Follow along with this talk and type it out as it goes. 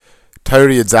Torah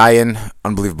Yud Zayin,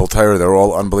 unbelievable Torah. They're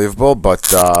all unbelievable,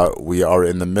 but we are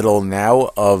in the middle now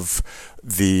of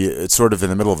it's sort of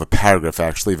in the middle of a paragraph,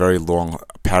 actually, very long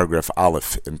paragraph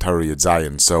Aleph in Torah Yud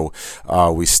Zayin. So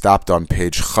we stopped on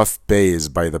page Chaf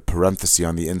Beis by the parenthesis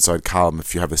on the inside column.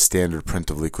 If you have a standard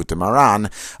print of Likutei Moharan,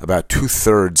 about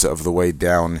 2/3 of the way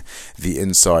down the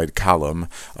inside column,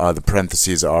 the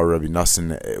parentheses are Rabbi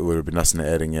Nassan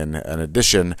adding in an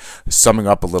addition, summing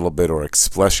up a little bit or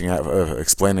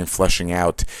explaining, fleshing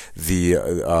out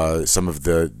the some of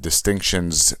the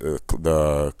distinctions,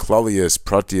 the Klalius,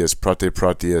 Proteus,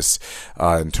 Proteus,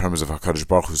 in terms of HaKadosh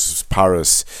Baruch Hu's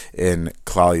Hispaarus in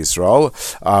Klal Yisroel.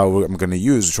 I'm going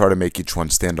to try to make each one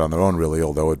stand on their own, really,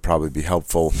 although it would probably be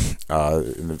helpful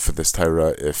for this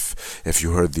Torah if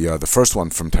you heard the first one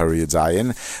from Torah Yud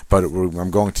Zayin. But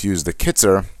I'm going to use the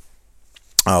Kitzer,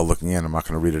 looking in, I'm not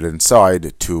going to read it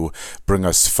inside, to bring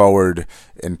us forward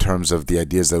in terms of the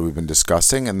ideas that we've been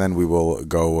discussing, and then we will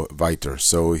go weiter.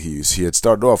 So he had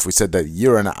started off, we said that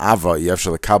Yirah and Ahava,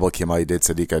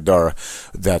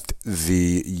 that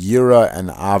the Yirah and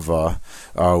Ahava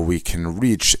we can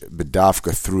reach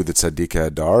b'dafka through the Tzaddik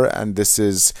Adar, and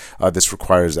this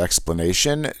requires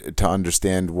explanation to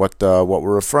understand what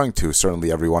we're referring to.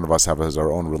 Certainly every one of us has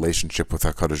our own relationship with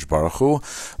HaKadosh Baruch Hu,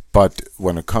 but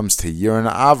when it comes to Yirah and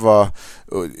Ahava,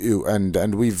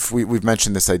 and we've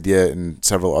mentioned this idea in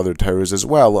several other Torahs as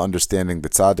well, understanding the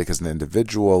tzaddik as an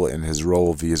individual in his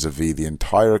role vis-a-vis the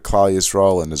entire Klal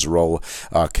Yisroel, and his role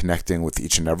connecting with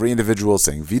each and every individual,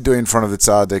 saying vidoy in front of the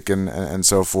tzaddik, and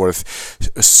so forth.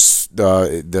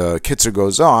 The Kitzer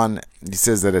goes on. He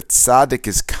says that a tzaddik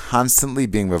is constantly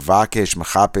being mevakesh,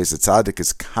 mechapes. A tzaddik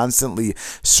is constantly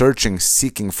searching,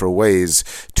 seeking for ways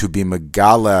to be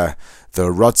megala the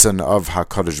ratzon of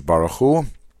HaKadosh Baruch Hu.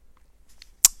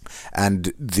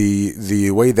 And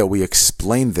the way that we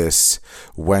explain this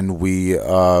when we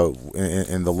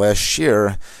in the last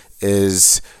year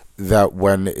is that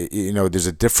when there's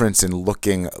a difference in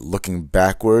looking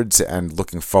backwards and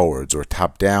looking forwards, or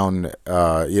top down,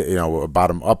 a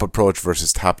bottom up approach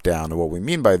versus top down. And what we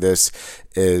mean by this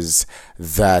is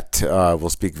that we'll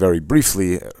speak very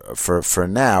briefly for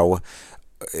now.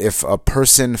 If a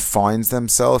person finds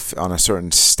themselves on a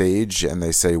certain stage and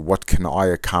they say, what can I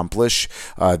accomplish?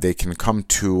 They can come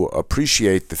to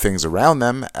appreciate the things around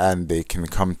them, and they can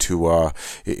come to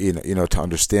to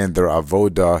understand their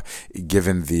avoda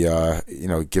given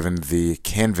the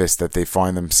canvas that they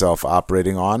find themselves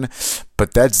operating on.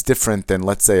 But that's different than,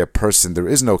 let's say, a person, there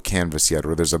is no canvas yet,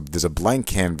 or there's a blank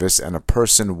canvas, and a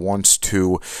person wants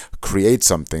to create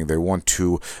something. They want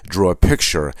to draw a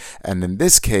picture. And in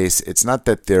this case, it's not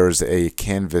that there's a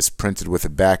canvas printed with a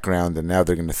background, and now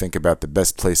they're going to think about the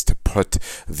best place to put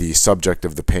the subject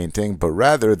of the painting, but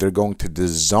rather they're going to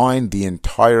design the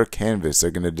entire canvas.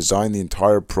 They're going to design the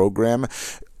entire program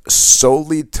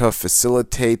solely to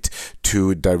facilitate,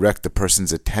 to direct the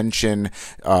person's attention,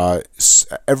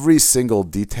 every single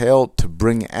detail, to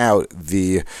bring out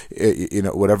the,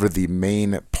 whatever the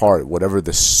main part, whatever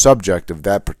the subject of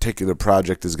that particular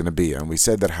project is going to be. And we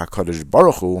said that HaKadosh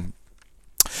Baruch Hu,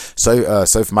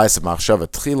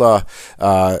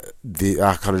 the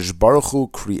HaKadosh Baruch Hu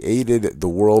created the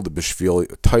world b'shvil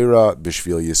Torah,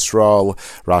 b'shvil Yisrael.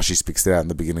 Rashi speaks to that in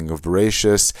the beginning of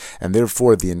Bereshis, and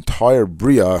therefore the entire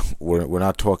Bria, we're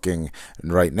not talking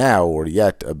right now or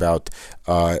yet about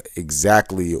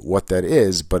exactly what that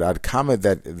is, but ad kama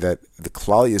that the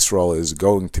Klal Yisroel is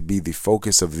going to be the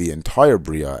focus of the entire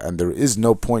Bria, and there is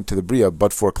no point to the Bria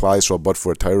but for Klal Yisroel, but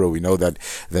for Torah. We know that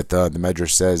the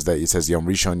Medrash says that it says Yom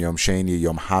Rishon, Yom Sheni,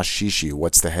 Yom HaShishi.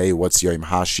 What's the Hey? What's Yom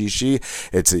HaShishi?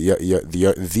 It's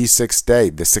the sixth day,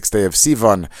 the sixth day of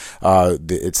Sivan.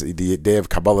 It's the day of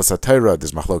Kabbalah Torah.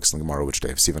 There's Machlokes in the Gemara which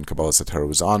day of Sivan Kabbalah Torah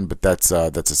was on, but that's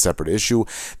a separate issue.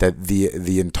 That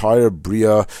the entire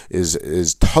Bria is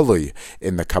Talui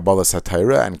in the Kabbalah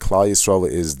Torah, and Klal Yisroel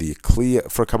is the Kli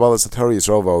for Kabbalah Torah.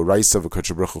 Yisroel v'Oraisa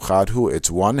v'Kodesh Baruch Hu Chadhu.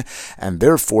 It's one, and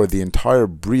therefore the entire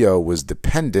Bria was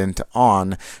dependent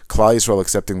on Klal Yisroel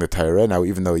accepting the Torah. Now,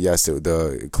 even though yes,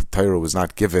 the Torah was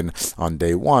not given on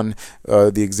day one,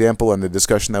 the example and the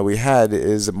discussion that we had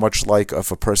is much like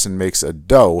if a person makes a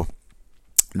dough.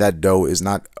 That dough is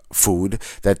not food.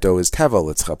 That dough is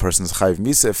tevel. It's a person's chayv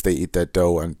misa if they eat that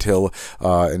dough until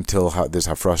there's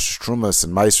hafrash trumas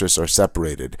and maisris are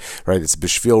separated. Right? It's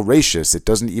bishvil rashis. It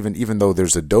doesn't even though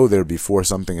there's a dough there before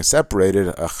something is separated.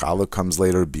 A challah comes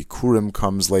later. Bikurim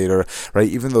comes later. Right?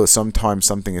 Even though sometimes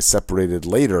something is separated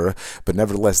later, but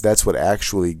nevertheless that's what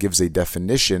actually gives a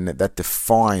definition that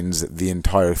defines the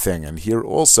entire thing. And here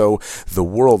also the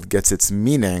world gets its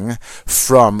meaning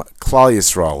from Klal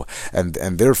Yisroel,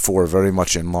 and therefore very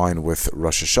much in line with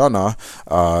Rosh Hashonoh.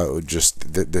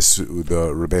 The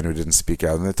Rabbeinu didn't speak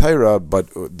out in the Torah, but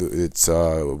it's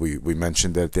we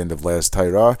mentioned that at the end of last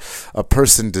Torah, a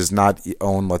person does not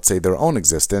own, let's say, their own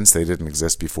existence. They didn't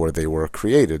exist before they were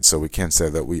created, so we can't say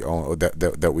that we own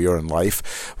that we are in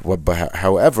life. But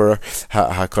however,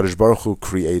 HaKadosh Baruch Hu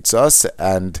creates us,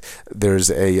 and there's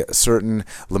a certain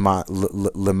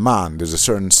leman, there's a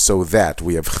certain so that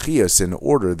we have chiyus in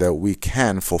order that we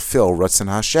can fulfill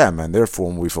Ratzon Hashem, and therefore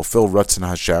when we fulfill Ratzon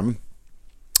Hashem,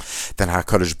 then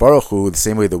HaKadosh Baruch Hu, the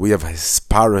same way that we have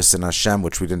Hispaarus in Hashem,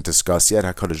 which we didn't discuss yet,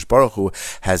 HaKadosh Baruch Hu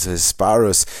has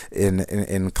Hispaarus in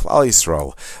Klal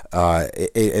Yisroel.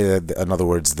 In other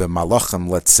words, the Malachim,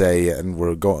 let's say, and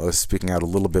we're speaking out a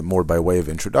little bit more by way of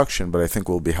introduction, but I think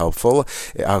will be helpful.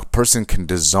 A person can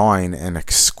design an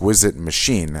exquisite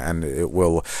machine, and it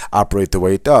will operate the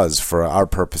way it does. For our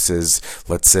purposes,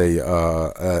 let's say,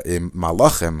 in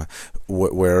Malachim,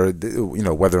 where,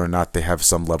 whether or not they have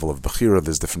some level of Bechira,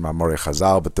 there's different Ma'amorei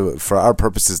Chazal, but for our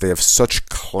purposes, they have such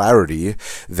clarity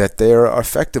that they are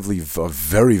effectively a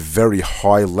very, very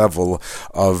high level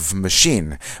of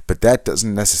machine. But that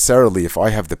doesn't necessarily, if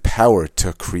I have the power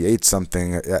to create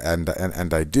something,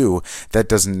 and I do, that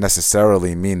doesn't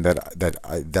necessarily mean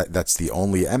that's the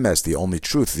only emes, the only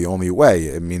truth, the only way.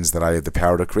 It means that I have the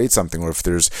power to create something, or if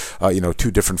there's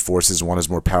two different forces, one is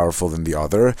more powerful than the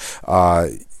other,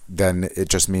 then it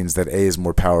just means that A is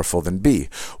more powerful than B.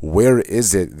 Where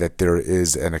is it that there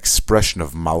is an expression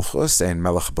of Malchus and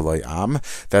Melech B'lai Am?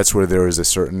 That's where there is a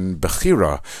certain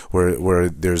Bechira, where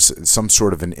there's some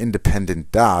sort of an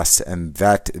independent Das, and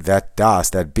that Das,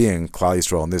 that being, Klal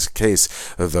Yisroel, in this case,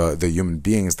 the human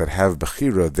beings that have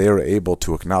Bechira, they are able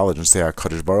to acknowledge and say,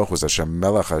 HaKadosh Baruch Hu is Hashem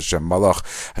Melech, Hashem Malach,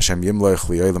 Hashem Yimlech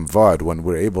Li'olam Vad. When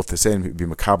we're able to say and be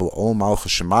Makabel Ol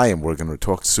Malchus Shemayim, we're going to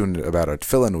talk soon about our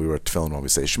Tefillin. We were at Tefillin when we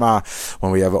say Shema.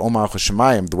 When we have Ol Malchus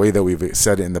Shemayim, the way that we've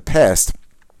said it in the past,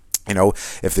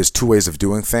 if there's two ways of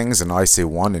doing things, and I say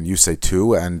one and you say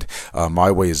two, and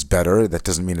my way is better, that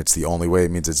doesn't mean it's the only way,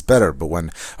 it means it's better. But when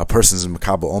a person's in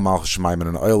Makabel Ol Malchus Shemayim and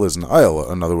an oil is an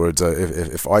oil, in other words,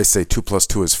 if I say 2 plus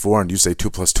 2 is 4 and you say 2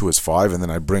 plus 2 is 5, and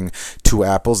then I bring 2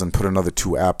 apples and put another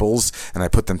 2 apples and I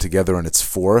put them together and it's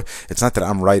 4, it's not that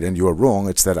I'm right and you're wrong,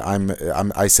 it's that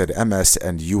I said MS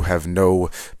and you have no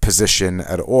position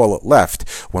at all left.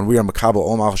 When we are Makabel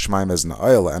Ol Malchus Shemayim as an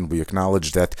oil, and we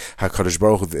acknowledge that HaKadosh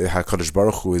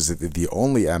Baruch Hu is the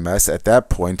only MS, at that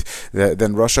point,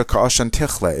 then Rasha Ka'ashan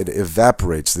Tichla, it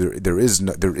evaporates. There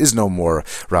is no more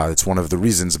Ra. It's one of the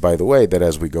reasons, by the way, that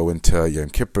as we go into Yom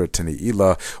Kippur, to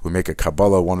Ne'ilah, we make a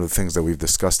Kabbalah. One of the things that we've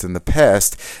discussed in the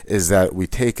past is that we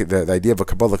take the idea of a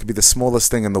Kabbalah could be the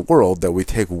smallest thing in the world, that we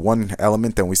take one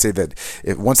element and we say that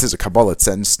once there's a Kabbalah, it's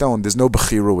set in stone, there's no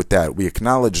Bechira with that. We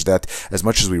acknowledge that as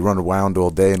much as we run around all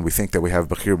day and we think that we have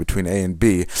Bechira between A and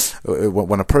B,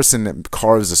 when a person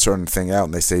carves a certain thing out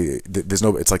and they say there's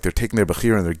no, it's like they're taking their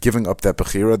Bechira and they're giving up that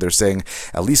Bechira. They're saying,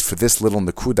 at least for this little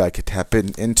Nakuda I could tap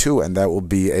into, and that will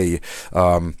be an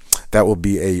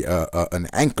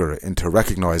anchor into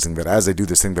recognizing that as I do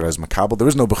this thing that I was Makabel, there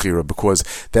is no Bechira, because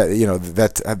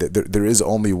there is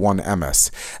only one MS,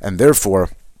 and therefore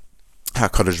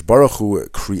HaKadosh Baruch Hu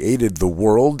created the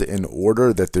world in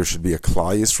order that there should be a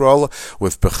Klal Yisroel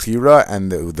with Bechira,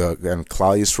 and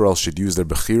Klal Yisroel should use their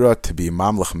Bechira to be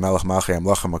Mamlech Melech Malchei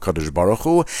Amlachim HaKadosh Baruch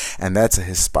Hu, and that's a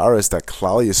Hispaarus that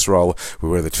Klal Yisroel, we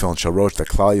wear the Tefillin Shalosh, that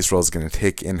Klal Yisroel is going to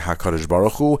take in HaKadosh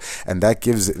Baruch Hu, and that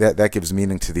gives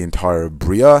meaning to the entire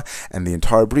Bria, and the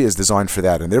entire Bria is designed for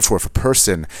that. And therefore, if a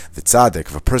person, the tzaddik,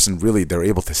 if a person really, they're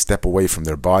able to step away from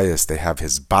their bias, they have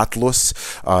his batlus,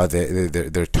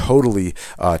 they're totally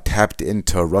tapped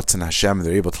into Ratzon Hashem,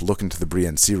 they're able to look into the Bria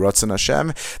and see Ratzon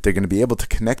Hashem, they're going to be able to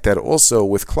connect that also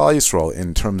with Klal Yisroel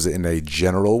in a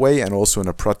general way and also in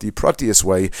a pratius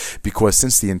way, because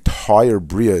since the entire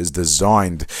Bria is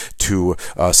designed to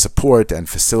support and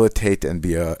facilitate and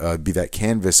be that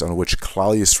canvas on which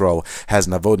Klal Yisroel has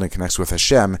navod and connects with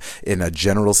Hashem in a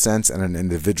general sense and an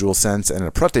individual sense and in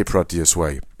a pratius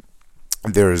way.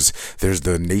 There's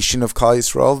the nation of Klal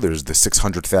Yisroel. There's the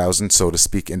 600,000, so to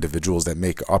speak, individuals that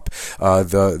make up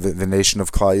the nation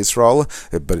of Klal Yisroel,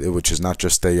 which is not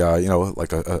just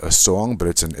a song, but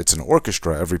it's an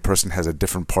orchestra. Every person has a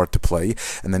different part to play,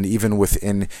 and then even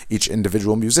within each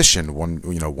individual musician,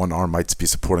 one arm might be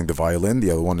supporting the violin,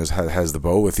 the other one has the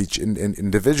bow with each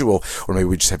individual, or maybe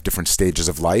we just have different stages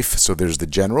of life. So there's the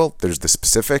general, there's the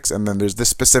specifics, and then there's the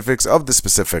specifics of the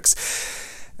specifics.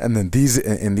 And then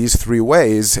in these three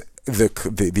ways,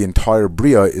 the entire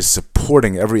Bria is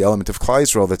supporting every element of Klal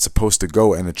Yisroel that's supposed to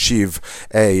go and achieve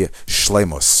a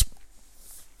shleimus.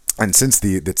 And since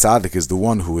the tzaddik is the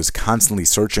one who is constantly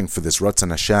searching for this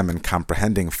Ratzon Hashem and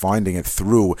comprehending, finding it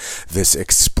through this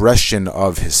expression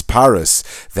of Hispaarus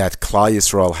that Klal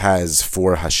Yisroel has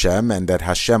for Hashem, and that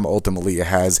Hashem ultimately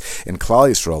has in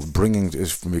Klal Yisroel, bringing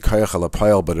from Yikayach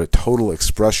Alapayel, but a total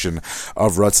expression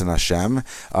of Ratzon Hashem.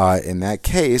 In that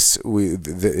case,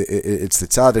 it's the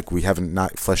tzaddik we haven't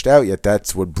not fleshed out yet.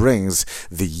 That's what brings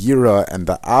the Yirah and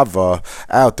the Ahava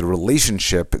out, the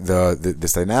relationship,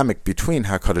 this dynamic between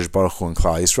HaKadosh Baruch Hu and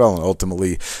Klal Yisroel, and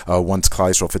ultimately, once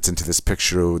Klal Yisroel fits into this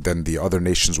picture, then the other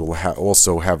nations will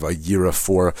also have a Yirah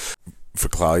for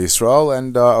Klal Yisroel.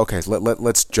 And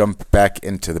let's jump back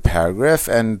into the paragraph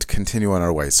and continue on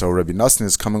our way. So Rabbi Nassim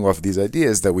is coming off these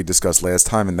ideas that we discussed last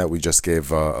time and that we just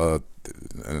gave a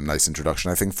nice introduction,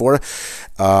 I think, for.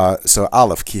 So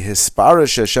Aleph, ki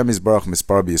Hispaarus Hashem Yisbarach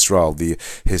Mispar Yisrael. The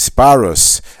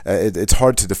Hispaarus, it's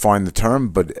hard to define the term,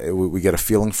 but we get a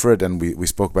feeling for it, and we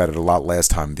spoke about it a lot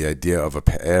last time. The idea of a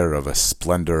pe'er, of a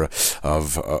splendor,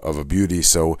 of a beauty.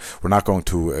 So we're not going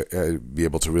to be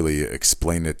able to really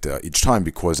explain it each time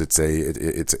because it's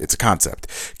a concept.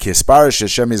 Ki Hispaarus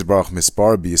Hashem Yisbarach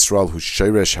Mispar Yisrael Hu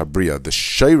Sheiresh Habriya. The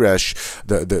Sheiresh,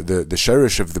 the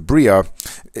Sheiresh of the Bria.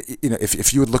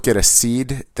 If you would look at a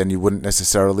seed, then you wouldn't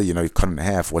necessarily, you cut it in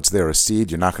half. What's there? A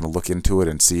seed. You're not going to look into it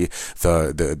and see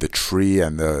the tree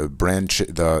and the branch,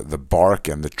 the bark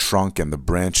and the trunk and the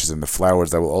branches and the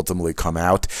flowers that will ultimately come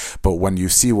out. But when you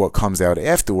see what comes out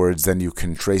afterwards, then you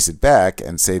can trace it back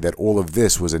and say that all of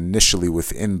this was initially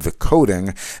within the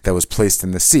coating that was placed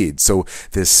in the seed. So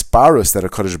this Hispaarus that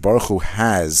HaKadosh Baruch Hu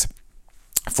has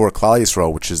for Klal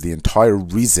Yisroel, which is the entire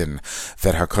reason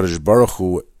that HaKadosh Baruch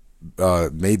Hu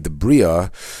made the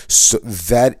Bria, so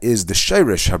that is the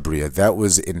Sheiresh HaBria. That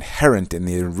was inherent in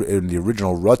the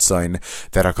original Ratzon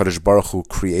that HaKadosh Baruch Hu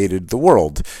created the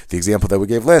world. The example that we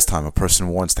gave last time, a person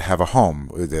wants to have a home.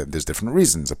 There's different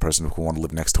reasons. A person who wants to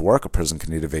live next to work, a person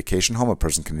can need a vacation home, a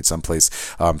person can need someplace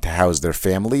to house their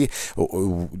family.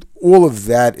 All of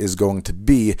that is going to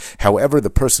be however the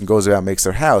person goes about and makes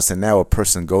their house, and now a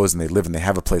person goes and they live and they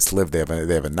have a place to live, they have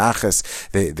a nachas,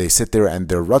 they sit there and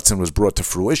their Ratzon was brought to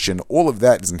fruition. All of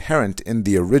that is inherent in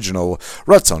the original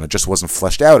Ratzon. It just wasn't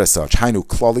fleshed out as such. Hainu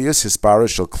Klalius Hispaarus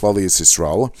shel Klalius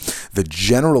Yisrael. The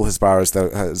general Hispaarus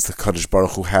that the Kadosh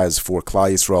Baruch Hu has for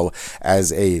Klal Yisroel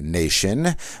as a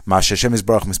nation. Ma Hashem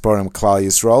Yisbarach Misparim Klal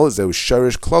Yisrael Zeu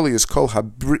Sherish Klalius Kol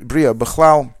HaBria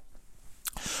B'chlal.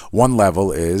 One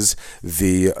level is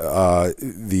the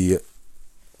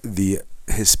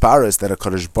Hispaarus that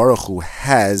HaKadosh Baruch Hu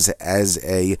has as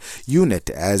a unit,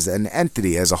 as an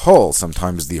entity, as a whole.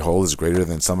 Sometimes the whole is greater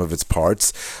than some of its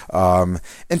parts.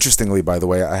 Interestingly, by the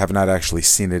way, I have not actually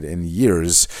seen it in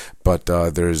years, but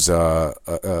there's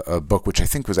a book which I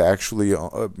think was actually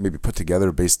maybe put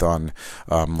together based on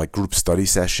like group study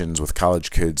sessions with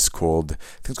college kids called, I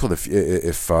think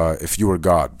it's called If You Were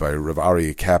God by Rav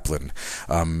Aryeh Kaplan,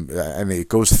 and it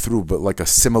goes through but like a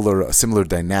similar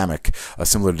dynamic, a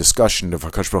similar discussion of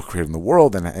HaKadosh Baruch Hu creating the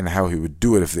world and how he would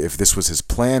do it if this was his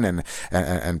plan,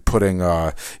 and putting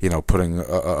a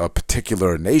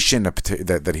particular nation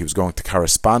that he was going to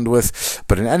correspond with.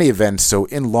 But in any event, so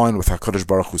in line with HaKadosh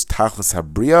Baruch Hu's Tachlis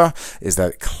HaBria is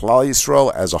that Klal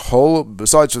Yisroel as a whole,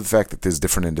 besides the fact that there's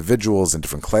different individuals and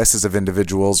different classes of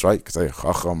individuals, right? Because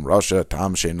Chacham, Rasha,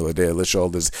 Tam, Shein, Ladei,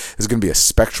 Elishol, there's going to be a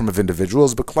spectrum of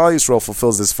individuals, but Klal Yisroel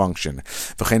fulfills this function.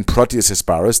 V'chein Protius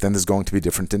Hispaarus, then there's going to be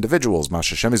different individuals.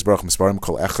 Masha Hashem Yisbarach Misparim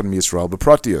Kol Echad MiYisrael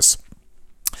B'Protius.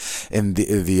 In the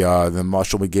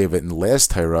mashal we gave it in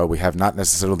last Torah, we have not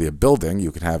necessarily a building.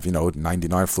 You can have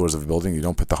 99 floors of a building. You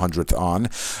don't put the 100th on,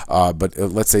 but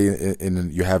let's say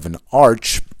you have an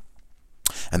arch.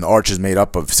 And the arch is made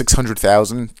up of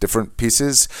 600,000 different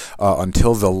pieces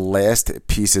until the last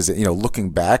piece is, looking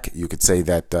back, you could say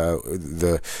that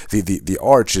the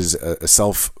arch is a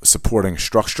self-supporting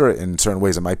structure. In certain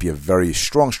ways, it might be a very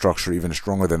strong structure, even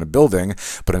stronger than a building.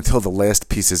 But until the last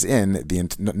piece is in,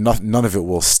 none of it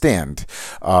will stand.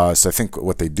 So I think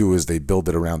what they do is they build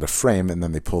it around a frame, and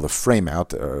then they pull the frame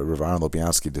out. Rav Aaron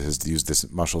Lobiansky has used this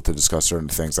mashal to discuss certain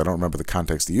things. I don't remember the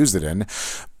context he used it in,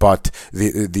 but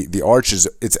the arch is,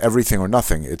 it's everything or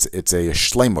nothing. It's a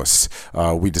shleimus.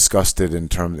 We discussed it in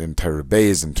Torah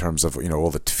Beis, in terms of all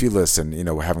the tefillas and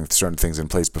having certain things in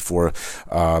place before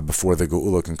the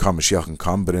Geula can come, Mashiach can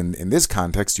come. But in this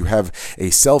context, you have a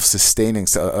self-sustaining,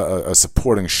 a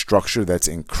supporting structure that's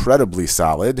incredibly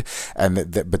solid,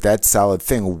 but that solid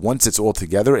thing, once it's all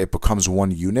together, it becomes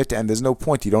one unit, and there's no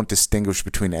point. You don't distinguish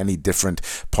between any different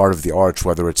part of the arch,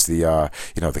 whether it's the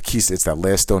keys, it's that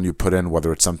last stone you put in,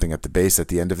 whether it's something at the base, at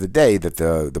the end of the day, that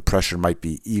the pressure might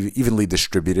be evenly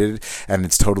distributed and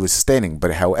it's totally sustaining.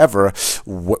 But however,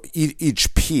 each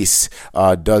piece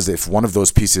does, if one of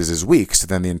those pieces is weak, so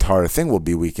then the entire thing will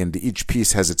be weakened. Each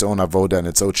piece has its own avoda and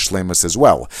its own shlemus as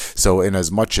well. So in as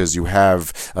much as you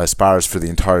have Hispaarus for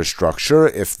the entire structure,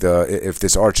 if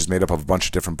this arch is made up of a bunch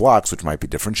of different blocks, which might be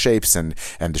different shapes and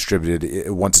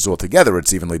distributed, once it's all together,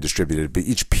 it's evenly distributed, but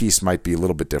each piece might be a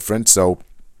little bit different. So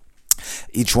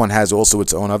each one has also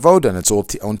its own avoda and its own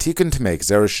tikkun to make.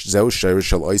 So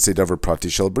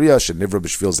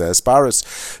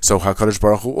HaKadosh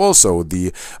Baruch Hu also,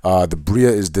 the bria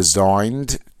is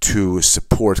designed to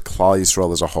support Klal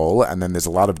Yisroel as a whole, and then there's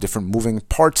a lot of different moving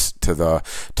parts to the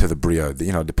bria.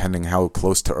 Depending how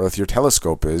close to Earth your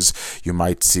telescope is, you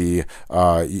might see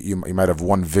you might have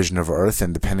one vision of Earth,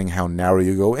 and depending how narrow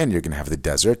you go in, you're going to have the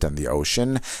desert and the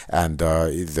ocean and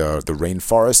the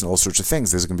rainforest and all sorts of things.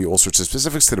 There's going to be all sorts of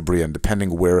specifics to the bria, and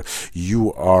depending where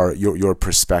you are, your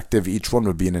perspective, each one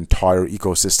would be an entire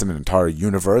ecosystem, an entire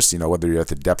universe. Whether you're at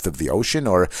the depth of the ocean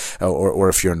or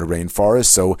if you're in the rainforest.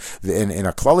 So in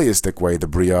a Klalistic way, the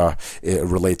bria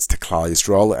relates to Klal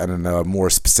Yisroel, and in a more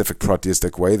specific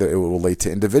pratiistic way, that it will relate to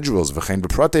individuals. V'chein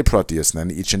b'pratei pratius, and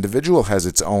then each individual has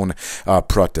its own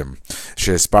pratim.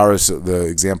 Hispaarus, the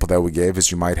example that we gave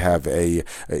is you might have an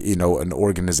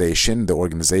organization. The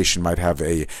organization might have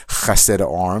a chesed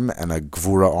arm and a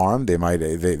gvura arm. They might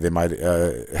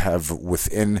have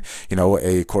within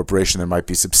a corporation there might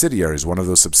be subsidiaries. One of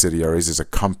those subsidiaries is a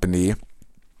company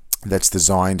that's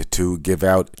designed to give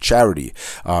out charity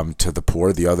to the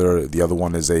poor. The other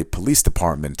one is a police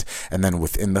department, and then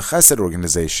within the Chesed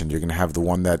organization, you're going to have the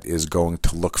one that is going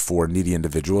to look for needy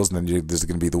individuals, and then there's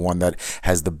going to be the one that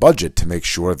has the budget to make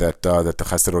sure that the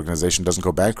Chesed organization doesn't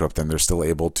go bankrupt, and they're still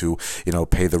able to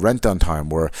pay the rent on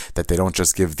time, or that they don't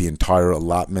just give the entire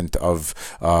allotment of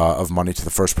money to the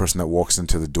first person that walks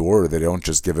into the door, or they don't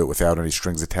just give it without any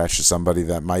strings attached to somebody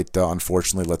that might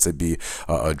unfortunately, let's say, be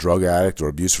a drug addict or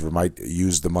abusive, might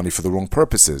use the money for the wrong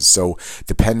purposes. So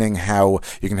depending how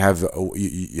you can have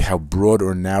how broad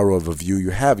or narrow of a view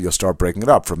you have, you'll start breaking it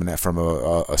up. From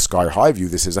a sky high view,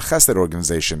 this is a chesed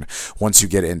organization. Once you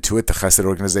get into it, the chesed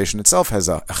organization itself has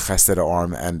a chesed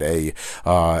arm and a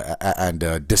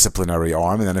disciplinary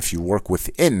arm, and then if you work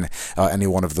within any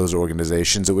one of those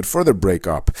organizations, it would further break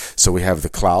up. So we have the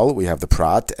klal, we have the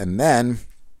prat, and then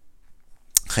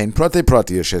Chen protei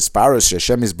protius Hispaarus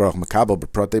Hashem Yisbarach Makabel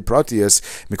b'protei protius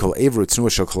mikol ever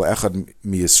tznuah shel kol echad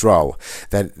miyisrael.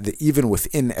 That even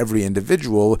within every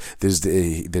individual, he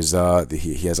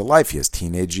has a life. He has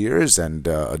teenage years and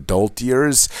adult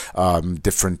years,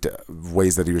 different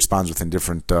ways that he responds within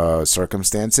different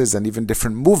circumstances, and even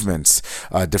different movements,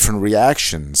 different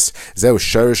reactions. Zeu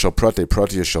sherish shel protei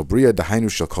protius shel bria dahainu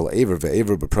shel kol ever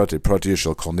ve'ever b'protei protius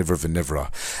shel kol nivra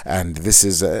v'nivra. And this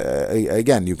is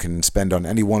again, you can spend on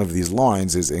any one of these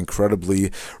lines is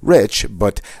incredibly rich,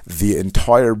 but the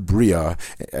entire bria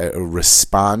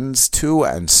responds to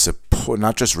and support,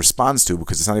 not just responds to,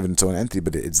 because it's not even its own entity,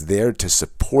 but it's there to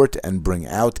support and bring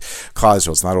out Klal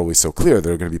Yisroel. It's not always so clear.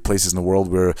 There are going to be places in the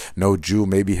world where no Jew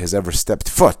maybe has ever stepped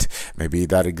foot. Maybe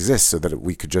that exists, so that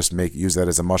we could just use that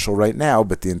as a mashal right now,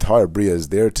 but the entire bria is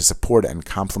there to support and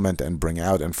complement and bring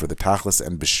out, and for the tachlis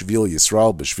and b'shvil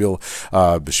Yisrael,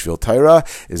 b'shvil Torah,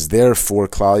 is there for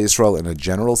Klal Yisroel in a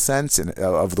general sense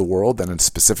of the world, and in a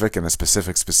specific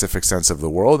sense of the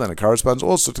world, and it corresponds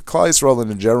also to Klal Yisroel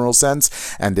in a general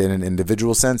sense and in an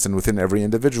individual sense, and within every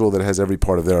individual that has every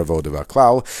part of their avodah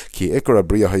v'klal. Ki ikar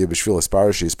habriya haya b'shvil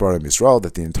Hispaarus she'hisparim Yisrael,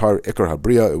 that the entire ikar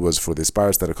habriya, it was for the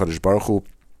Hispaarus that HaKadosh Baruch Hu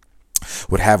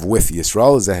would have with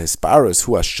Yisrael. Is a Hispaarus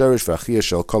who asherish v'achiyah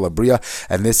shel kol habriya,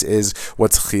 and this is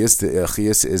what's chiyus.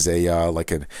 Chiyus is a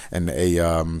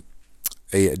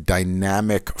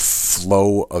dynamic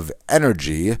flow of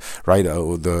energy, right?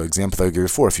 The example that I gave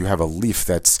before, if you have a leaf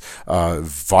that's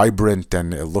vibrant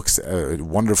and it looks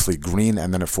wonderfully green,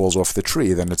 and then it falls off the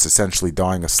tree, then it's essentially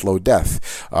dying a slow death.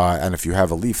 And if you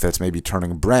have a leaf that's maybe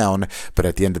turning brown, but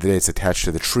at the end of the day it's attached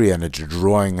to the tree and it's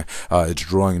drawing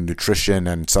nutrition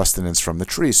and sustenance from the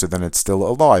tree, so then it's still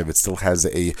alive. It still has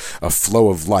a flow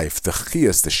of life. The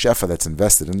chiyus, the shefa that's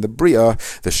invested in the bria,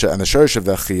 and the sherish of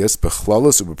the chiyus,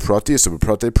 bechlalos ubeprotius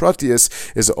pratius,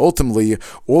 is ultimately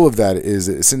all of that is,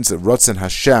 since Ratzon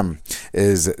Hashem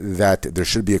is that there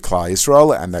should be a Klal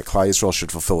Yisroel, and that Klal Yisroel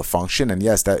should fulfill a function. And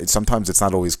yes, that sometimes it's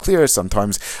not always clear.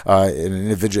 Sometimes in an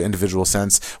individual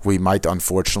sense, we might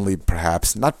unfortunately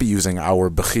perhaps not be using our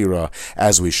bechira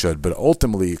as we should. But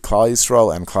ultimately, Klal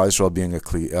Yisroel, and Klal Yisroel being a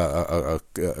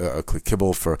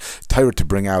kibble for Torah, to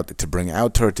bring out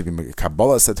Torah, to be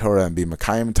Kabbalah Torah and be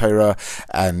Mekayim Torah,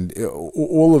 and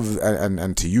all of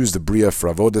and to use the bria bria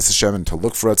for avodas Hashem and to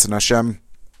look for Ratzon Hashem.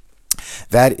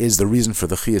 That is the reason for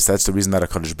the chiyus. That's the reason that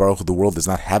HaKadosh Baruch Hu, the world does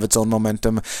not have its own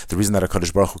momentum. The reason that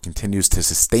HaKadosh Baruch Hu continues to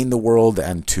sustain the world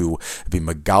and to be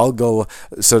megalgal,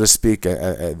 so to speak,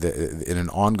 in an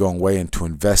ongoing way, and to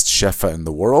invest shefa in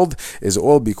the world is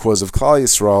all because of Klal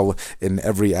Yisroel in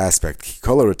every aspect. Because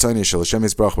all of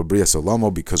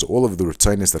the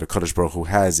ritzonos that HaKadosh Baruch Hu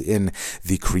has in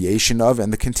the creation of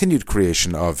and the continued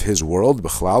creation of His world,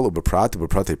 b'chlal u'b'prat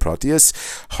u'b'pratei pratius,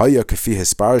 haya kafi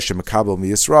Hispaarus shemekabel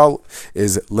miYisrael,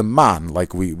 is leman.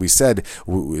 Like we said,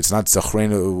 it's not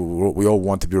zachreinu. We all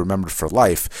want to be remembered for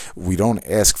life. We don't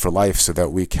ask for life so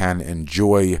that we can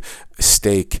enjoy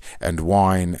steak and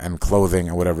wine and clothing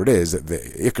and whatever it is. The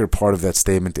ikar part of that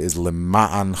statement is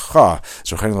lema'ancha.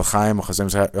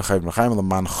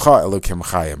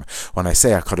 When I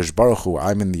say HaKadosh Baruch Hu,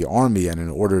 I'm in the army, and in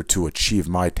order to achieve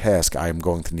my task, I am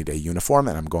going to need a uniform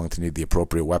and I'm going to need the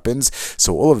appropriate weapons.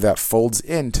 So all of that folds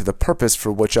into the purpose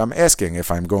for which I'm asking.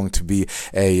 If I'm going to be give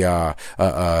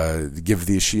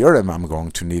the shiurim, I'm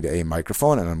going to need a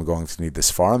microphone, and I'm going to need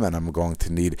this farm, and I'm going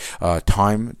to need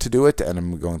time to do it, and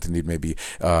I'm going to need maybe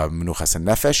menuchas and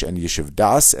nefesh and yishuv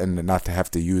das, and not to have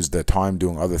to use the time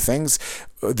doing other things.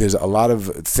 There's a lot of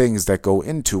things that go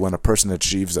into when a person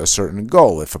achieves a certain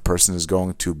goal. If a person is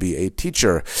going to be a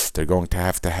teacher, they're going to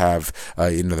have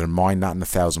their mind not in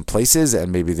 1,000 places, and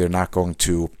maybe they're not going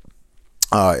to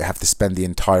have to spend the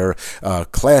entire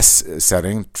class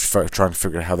setting trying to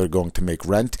figure out how they're going to make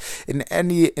rent in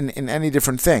any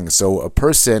different thing. So a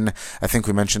person, I think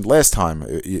we mentioned last time,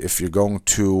 if you're going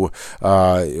to,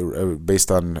 based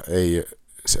on a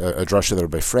drasha that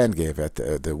Rabbi Fran gave at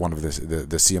one of the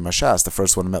Siyum Hashas, the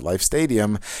first one at MetLife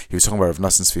Stadium, he was talking about Rav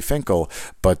Nosson Tzvi Finkel.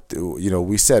 But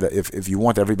we said if you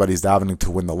want everybody's davening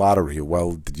to win the lottery,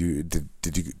 well, do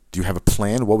you have a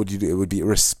plan? What would you do? It would be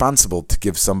irresponsible to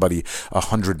give somebody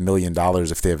 $100 million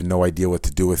if they have no idea what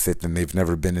to do with it and they've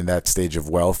never been in that stage of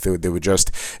wealth. It would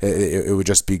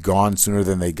just be gone sooner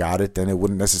than they got it. Then it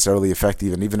wouldn't necessarily affect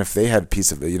even if they had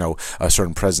a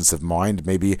certain presence of mind.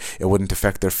 Maybe it wouldn't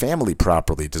affect their family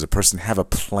properly. Does a person have a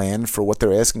plan for what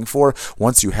they're asking for?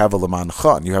 Once you have a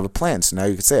lemancha and you have a plan, so now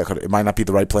you could say it might not be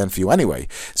the right plan for you anyway.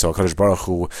 So HaKadosh Baruch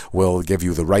Hu will give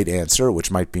you the right answer,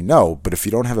 which might be no. But if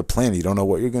you don't have a plan, you don't know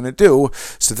what you're going to do,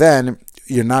 so then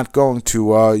you're not going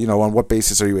to, on what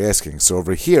basis are you asking? So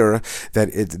over here,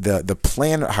 that the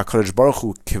plan, HaKadosh Baruch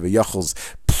Hu Kivayachel's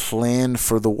plan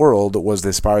for the world was the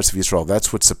Hispaarus of Yisrael.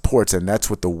 That's what supports, and that's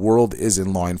what the world is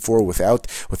in line for. Without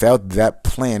that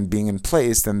plan being in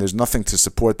place, then there's nothing to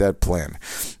support that plan.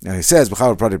 And he says, this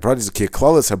is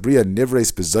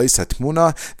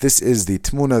the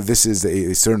tmuna, this is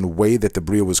a certain way that the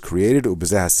bria was created,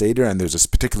 and there's a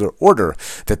particular order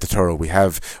that the Torah, we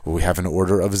have an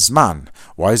order of Zman.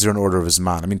 Why is there an order of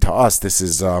Zman? I mean, to us, this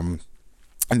is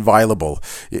inviolable,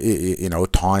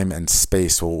 time and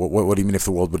space. Well, what do you mean if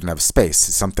the world wouldn't have space?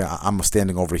 It's something, I'm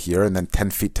standing over here, and then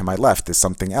 10 feet to my left is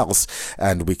something else,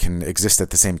 and we can exist at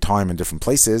the same time in different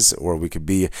places, or we could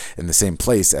be in the same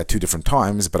place at two different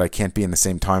times, but I can't be in the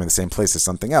same time in the same place as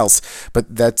something else.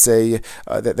 But that's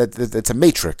that's a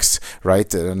matrix,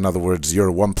 right? In other words,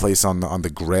 you're one place on the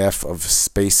graph of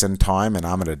space and time, and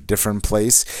I'm at a different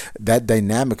place. That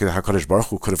dynamic, HaKadosh Baruch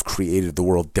Hu could have created the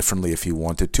world differently if he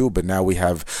wanted to, but now we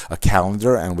have a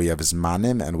calendar, and we have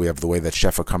Zmanim, and we have the way that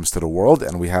Shefa comes to the world,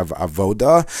 and we have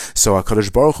Avoda. So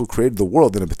HaKadosh Baruch Hu created the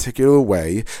world in a particular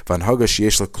way, Vanhaga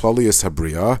Sheyesh LeKlolius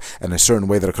Habriya, and a certain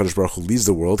way that HaKadosh Baruch Hu leads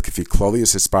the world, Kifi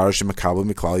Klolius Hispaarus Shemekabel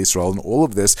Klal Yisroel, and all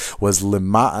of this was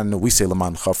Leman, we say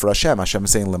Leman Chafra Hashem. Hashem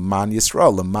is saying Leman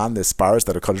Yisrael, Leman the Hispaarus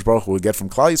that HaKadosh Baruch Hu would get from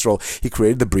Klal Yisroel. He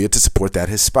created the Bria to support that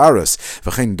Hispaarus.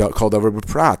 V'chein called over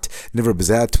B'prat, Niver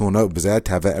B'zat Tmuna, B'zat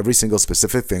Tava, every single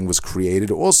specific thing was created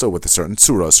also with a certain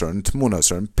surah, a certain tmuna, a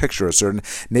certain picture, a certain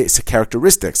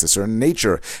characteristics, a certain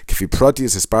nature.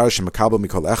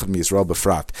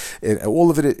 All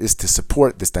of it is to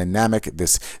support this dynamic,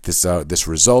 this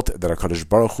result that HaKadosh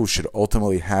Baruch Hu should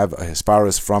ultimately have a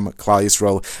Hispaarus from Klal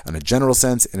Yisroel in a general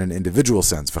sense, in an individual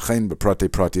sense. V'chein b'pratei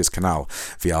pratius kanal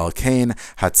v'al kain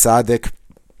hatzadik.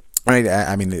 Right?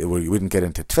 I mean, we wouldn't get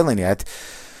into tefillin yet.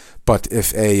 But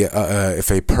if a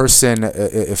person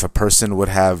would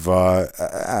have,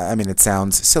 it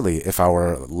sounds silly. If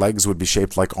our legs would be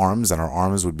shaped like arms and our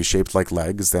arms would be shaped like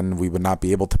legs, then we would not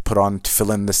be able to put on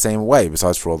tefillin the same way.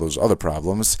 Besides for all those other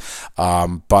problems,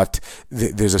 but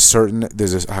there's a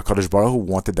HaKadosh Baruch Hu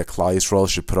wanted that Klal Yisroel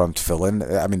should put on tefillin.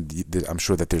 I mean, I'm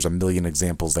sure that there's a million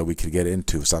examples that we could get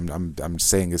into. So I'm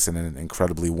saying this in an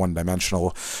incredibly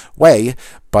one-dimensional way,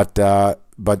 but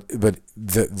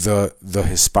the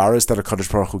Hispaarus that a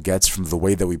Kadosh Baruch Hu gets from the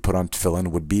way that we put on tefillin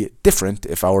would be different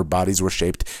if our bodies were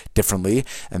shaped differently,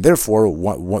 and therefore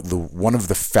one of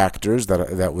the factors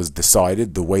that was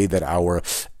decided, the way that our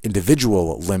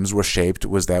individual limbs were shaped,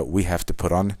 was that we have to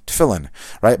put on tefillin,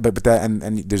 right? But that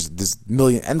and there's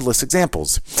million endless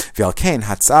examples. V'alkein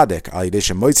hatzadik al yidei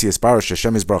shemoitzi Hispaarus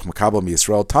Hashem Yisbarach Makabel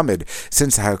miYisrael Tamid.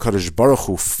 Since HaKadosh Baruch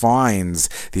Hu finds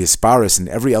the Hispaarus in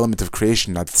every element of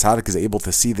creation, that tzaddik is able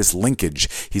to see this linkage.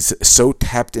 He's so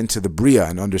tapped into the bria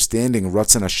and understanding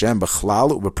Ratzon Hashem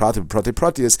b'chlal u'b'prati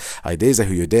pratius ayidei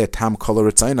zehu yodei tam kol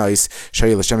ha'ritzaynais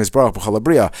shayil Hashem Yisbarach b'chol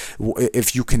bria.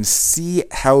 If you can see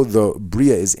how the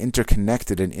bria is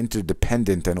interconnected and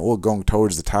interdependent and all going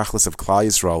towards the tachlis of Klal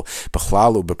Yisroel,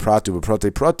 b'chlal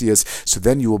u'b'prati pratius, so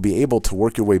then you will be able to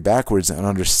work your way backwards and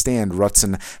understand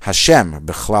Ratzon Hashem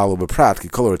b'chlal u'b'prat ki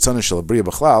kol ha'ritzaynais shel bria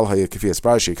b'chlal haya kifi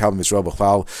Hispaarus sheikal Yisrael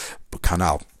b'chlal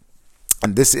b'kanal.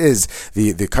 And this is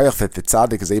the kayach that the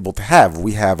tzaddik is able to have.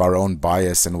 We have our own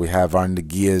bias and we have our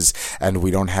negiyas, and we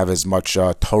don't have as much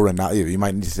Torah. You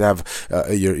might need to have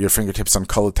your fingertips on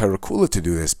Kol Torah Kula to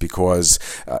do this, because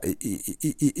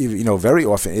very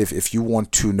often if you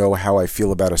want to know how I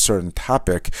feel about a certain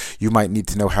topic, you might need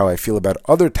to know how I feel about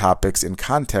other topics in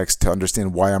context to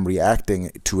understand why I'm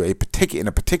reacting to in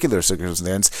a particular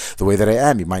circumstance the way that I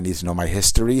am. You might need to know my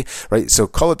history, right? So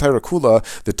Kol Torah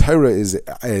Kula, the Torah is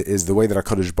the way that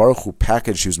HaKadosh Baruch Hu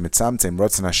packaged his mitzamtzim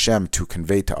Ratzon Hashem to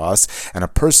convey to us, and a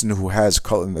person who has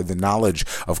the knowledge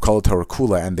of Kol Torah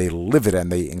Kula and they live it and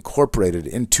they incorporate it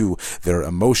into their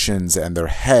emotions and their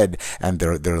head and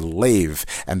their lave,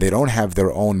 and they don't have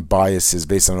their own biases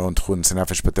based on their own tchunas and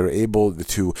nefesh, but they're able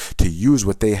to use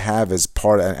what they have as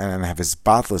part and have his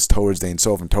batlas towards the Ein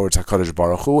Sof and towards HaKadosh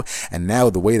Baruch Hu. And now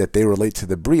the way that they relate to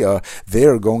the Bria, they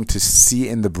are going to see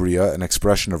in the Bria an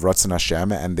expression of Ratzon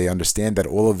Hashem, and they understand that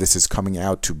all of this is coming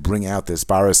out to bring out the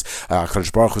Hispaarus,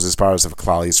 HaKadosh Baruch Hu's Hispaarus of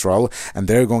Klal Yisroel, and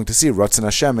they're going to see Ratzon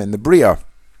Hashem in the Bria.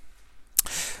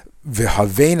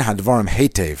 V'havein hadvarim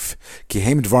heitev,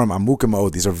 kihem dvarim amukim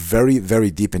od. These are very, very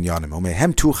deep in Yanim.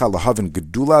 Umehem tucha lahavin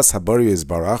gedulas habari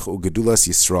yisbarach ugedulas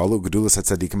Yisrael ugedulas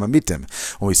hatzadikim amitim.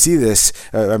 When we see this,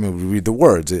 we read the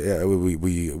words.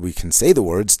 We can say the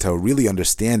words to really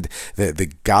understand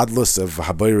the godless of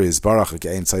habari yisbarach.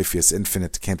 Ein Seifius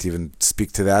infinite. Can't even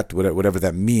speak to that, whatever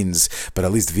that means. But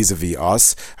at least vis-a-vis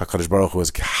us, Hakadosh Baruch Hu is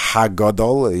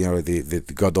hagadol. The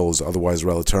gadol is otherwise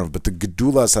relative, but the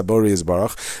gedulas habari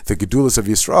yisbarach, the gedulas of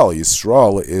Yisrael.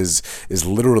 Yisrael is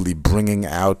literally bringing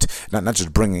out, not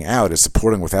just bringing out, is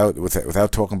supporting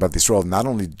without talking about Yisrael. Not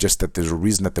only just that there's a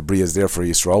reason that the Bria is there for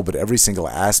Yisrael, but every single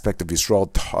aspect of Yisrael,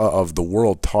 of the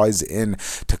world, ties in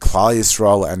to Klal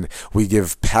Yisrael, and we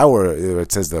give power.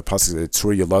 It says the pasuk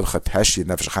Tzur Yolad Chateshi,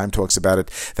 Nefesh Chaim talks about it,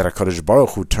 that HaKadosh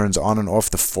Baruch Hu turns on and off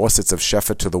the faucets of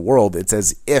Shefa to the world. It's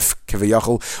as if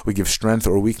Kivayachol we give strength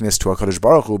or weakness to HaKadosh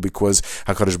Baruch Hu, because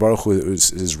HaKadosh Baruch Hu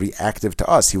is reactive to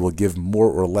us. He will give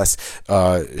more or less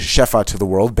shefa to the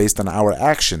world based on our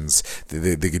actions.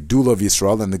 The gedula of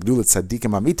Yisrael and the gedula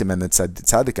tzadikim amitim, and the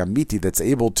tzadik amiti that's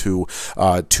able to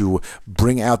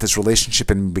bring out this relationship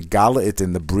and begala it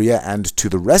in the bria and to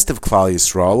the rest of Klal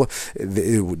Yisrael.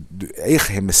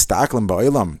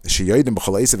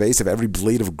 Every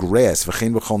blade of grass,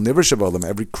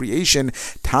 every creation,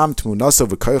 tam tmunaso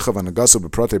v'kochav anagaso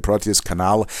b'prate pratius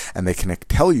kanal, and they can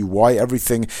tell you why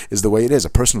everything is the way it is. A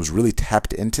person who's really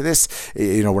tapped into this.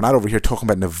 We're not over here talking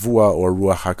about Nevuah or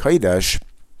Ruach HaKodesh.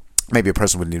 Maybe a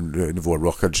person would need Nevuah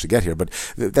Ruach HaKodesh to get here, but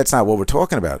that's not what we're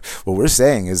talking about. What we're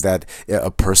saying is that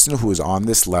a person who is on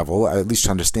this level, at least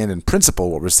to understand in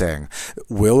principle what we're saying,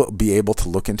 will be able to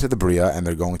look into the Bria, and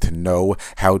they're going to know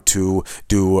how to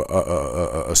do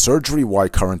a surgery, why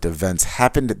current events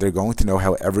happened. They're going to know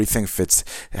how everything fits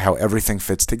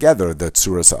together. The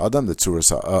Tzuras Adam, the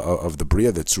Tzuras of the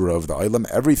Bria, the Tzura of the Olam,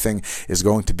 everything is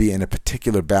going to be in a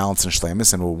particular balance and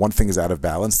shlemus, and when one thing is out of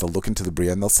balance, they'll look into the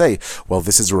Bria and they'll say, well,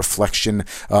 this is a reflection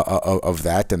of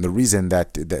that, and the reason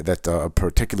that a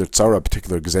particular tzara, a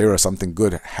particular gzeira, something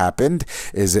good happened,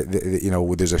 is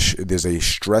there's a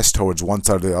stress towards one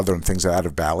side or the other, and things are out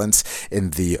of balance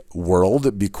in the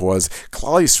world because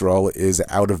Klal Yisroel is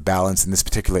out of balance in this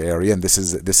particular area, and this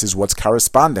is what's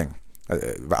corresponding. And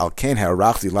therefore,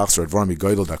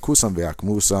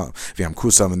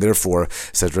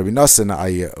 says Rabbi Nassan,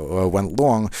 I went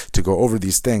long to go over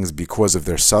these things because of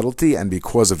their subtlety and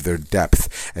because of their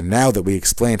depth. And now that we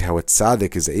explained how a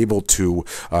tzaddik is able to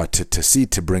see,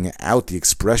 to bring out the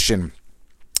expression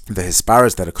the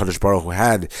Hispaarus that a Kadosh Baruch Hu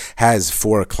has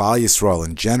for Klal Yisroel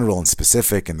in general and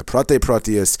specific in the Pratei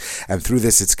Pratius, and through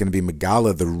this it's going to be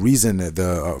Megala, the reason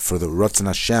for the Ratzon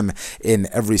Hashem in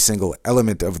every single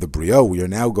element of the Brio. We are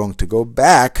now going to go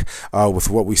back with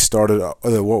what we started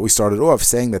off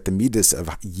saying, that the midas of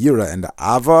Yirah and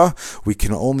Ahava we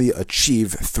can only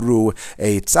achieve through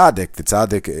a tzaddik. The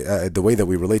tzaddik, the way that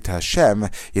we relate to Hashem,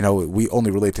 we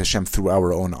only relate to Hashem through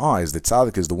our own eyes. The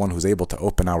tzaddik is the one who's able to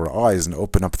open our eyes and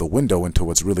open up the window into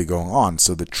what's really going on.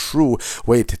 So the true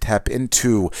way to tap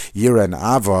into Yirah and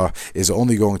Ahava is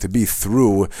only going to be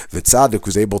through the tzaddik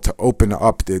who's able to open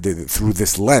up through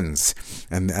this lens.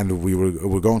 And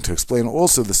we're going to explain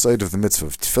also the side of the mitzvah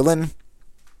of tefillin,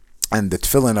 and the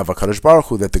tefillin of HaKadosh Baruch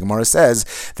Hu, that the Gemara says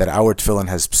that our tefillin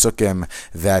has psukim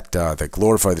that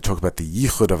glorify, that talk about the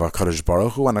yichud of HaKadosh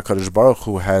Baruch Hu, and HaKadosh Baruch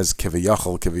Hu has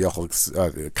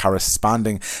kiviyachol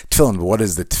corresponding tefillin. But what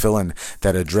is the tefillin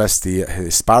that address the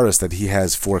Hispaarus that he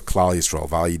has for Klal Yisroel?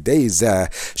 V'al-yidei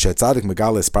zeh she'tzadik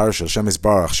megala Hispaarus shel Shem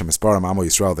Hisbarach shemisparam amo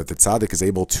Yisrael, that the tzaddik is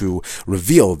able to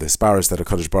reveal the Hispaarus that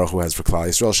HaKadosh Baruch Hu has for Klal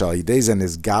Yisrael. Shal-yidei zeh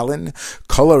nizgalin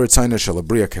kol ha'ritzayna shel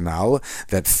abriya kanal,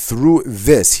 that through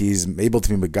this he's able to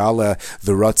be megala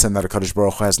the ratzon that HaKadosh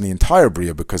Baruch Hu has in the entire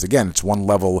bria, because again it's one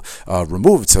level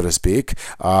removed, so to speak.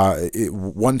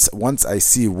 Once I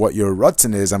see what your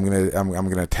ratzon is, I'm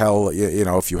gonna tell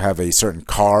if you have a certain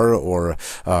car or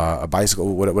a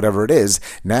bicycle, whatever it is.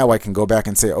 Now I can go back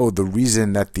and say, the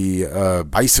reason that the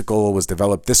bicycle was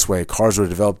developed this way, cars were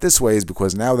developed this way, is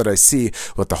because now that I see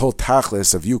what the whole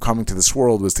tachlis of you coming to this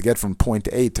world was to get from point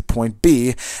A to point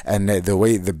B, and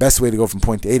the best way to go from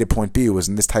point A to point B was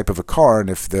in this type of a car, and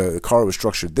if the car was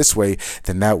structured this way,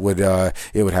 then that would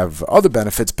it would have other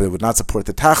benefits, but it would not support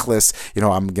the tachlis.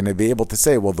 I'm going to be able to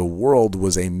say, well, the world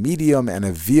was a medium and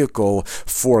a vehicle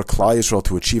for Klal Yisroel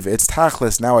to achieve its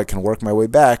tachlis. Now I can work my way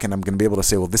back, and I'm going to be able to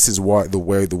say, well, this is why the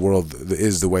way the world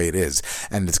is the way it is,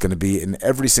 and it's going to be in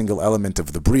every single element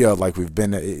of the bria. Like we've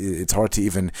been, it's hard to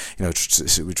even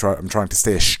I'm trying to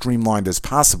stay as streamlined as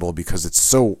possible because it's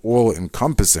so all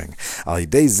encompassing.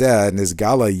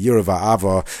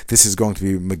 This is going to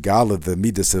be Megala, the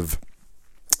midas of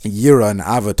Yirah and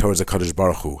Ahava towards the Kadosh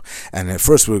Baruch Hu. And at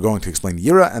first we're going to explain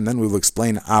Yirah, and then we will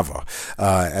explain Ahava.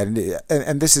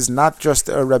 And this is not just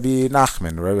Rabbi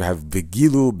Nachman. Right? We have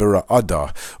Begilu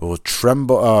Bera'ada. We will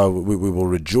tremble. We will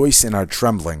rejoice in our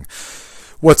trembling.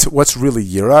 What's really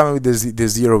Yirah? There's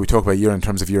Yirah, we talk about Yirah in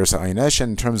terms of Yiras Ha'aynesh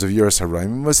and in terms of Yiras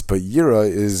Ha'raimus, but Yirah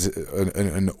is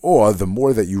an awe. The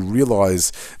more that you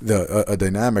realize a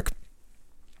dynamic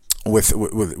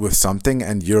with something,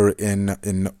 and you're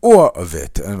in awe of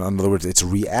it. And in other words, it's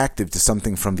reactive to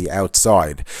something from the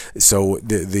outside. So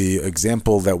the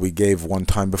example that we gave one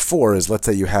time before is, let's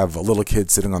say you have a little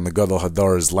kid sitting on the Gadol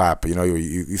Hadar's lap.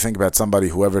 You think about somebody,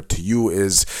 whoever to you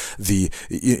is the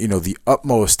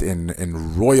utmost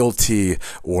in royalty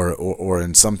or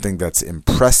in something that's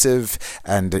impressive,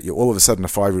 and all of a sudden a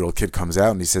 5-year-old kid comes out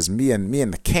and he says, me and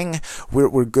the king,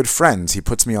 we're good friends. He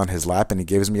puts me on his lap and he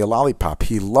gives me a lollipop.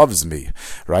 He loves me,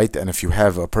 right? And if you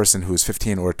have a person who's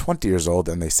 15 or 20 years old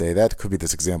and they say that, could be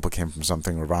this example came from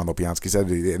something Ron Lopiansky said,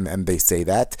 and they say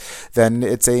that, then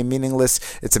it's a meaningless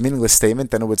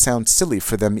statement. Then it would sound silly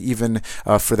for them even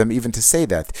to say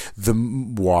that.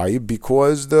 Why?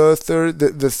 Because the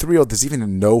 3-year-old doesn't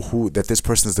even know that this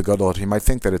person is the gadol. He might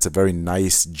think that it's a very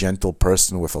nice, gentle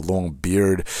person with a long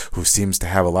beard who seems to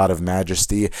have a lot of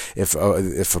majesty. If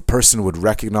a person would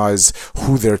recognize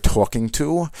who they're talking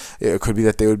to, it could be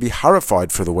that they would be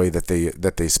horrified for the way that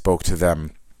they spoke to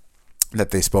them.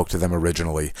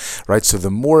 Originally, right? So the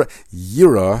more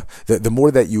Yirah, the more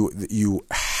that you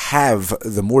have,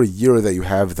 the more Yirah that you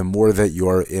have, the more that you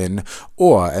are in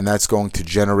awe, and that's going to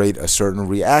generate a certain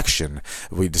reaction.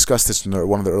 We discussed this in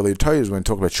one of the earlier Torahs when we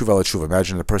talk about Tshuva L'Tshuva.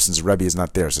 Imagine a person's Rebbe is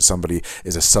not there, so somebody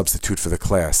is a substitute for the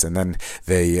class, and then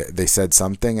they said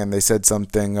something,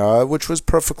 which was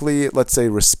perfectly, let's say,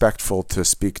 respectful to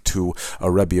speak to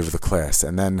a Rebbe of the class,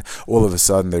 and then all of a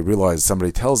sudden they realize,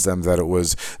 somebody tells them that it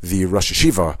was the Rosh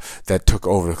Hashiva that took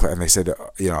over the class, and they said,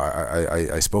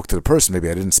 I spoke to the person, maybe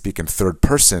I didn't speak in third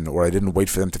person, or I didn't wait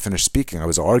for them to finish speaking, I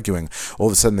was arguing. All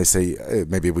of a sudden they say,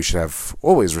 maybe we should have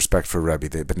always respect for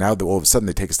Rebbe, but now that all of a sudden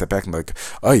they take a step back and like,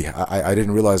 I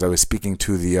didn't realize I was speaking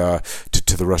to the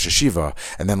Rosh Hashiva.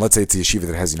 And then let's say it's a yeshiva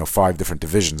that has 5 different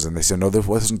divisions, and they say, no, this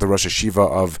wasn't the Rosh Hashiva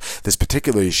of this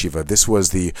particular yeshiva, this was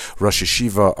the Rosh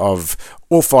Hashiva of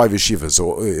all 5 yeshivas,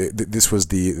 or this was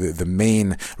the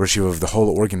main Rosh Hashiva of the whole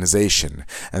organization.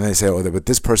 And they say, but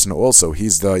this person also,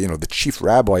 he's the chief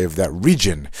rabbi of that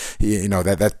region,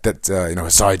 that's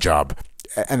his side job.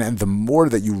 and the more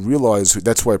that you realize,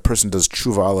 that's why a person does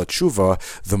tshuva ala tshuva,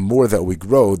 the more that we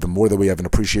grow, the more that we have an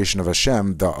appreciation of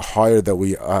Hashem, the higher that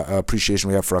we appreciation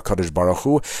we have for HaKadosh Baruch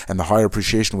Hu, and the higher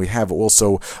appreciation we have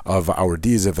also of our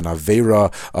deeds of an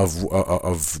Avera,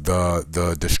 of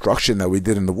the destruction that we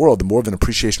did in the world. The more of an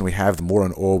appreciation we have, the more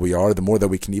in awe we are, the more that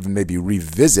we can even maybe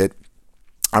revisit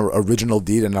our original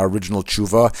deed and our original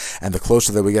tshuva, and the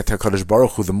closer that we get to HaKadosh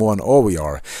Baruch Hu, the more in awe we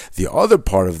are. The other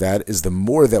part of that is the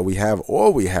more that we have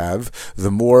awe we have,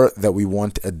 the more that we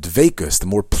want a dveikus, the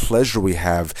more pleasure we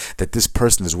have that this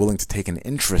person is willing to take an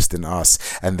interest in us,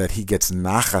 and that he gets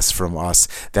nachas from us.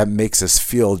 That makes us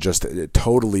feel just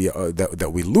totally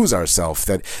that we lose ourselves,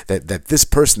 that this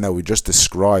person that we just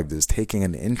described is taking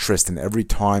an interest in every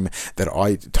time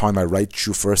I right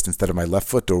shoe first instead of my left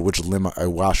foot, or which limb I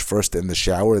wash first in the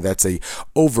shower. That's a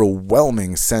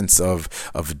overwhelming sense of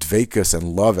dveikus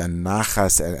and love and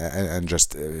nachas and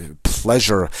just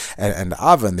pleasure and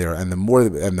ava in there. And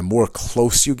the more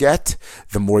close you get,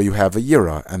 the more you have a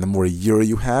yira, and the more yira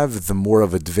you have, the more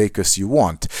of a dveikus you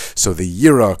want. So the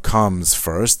yira comes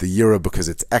first. The yira because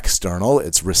it's external,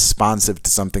 it's responsive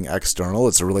to something external.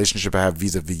 It's a relationship I have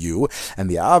vis-a-vis you, and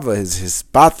the ava is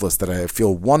Hispaarus, that I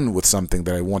feel one with something,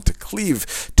 that I want to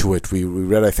cleave to it. We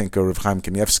read, I think, Rav Chaim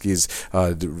Kanievsky's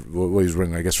what he's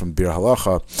bringing, I guess, from Bir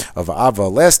Halacha of Ava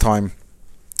last time,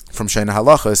 from Sheina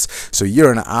Halachas. So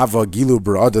Yirah and Ahava, Gilu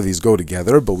Barada, these go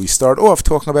together, but we start off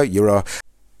talking about Yirah.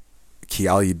 Ki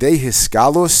al yidei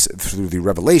Hispaarus, through the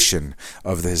revelation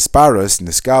of the Hispaarus,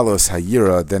 Niskalos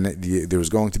HaYirah, then there was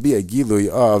going to be a Gilui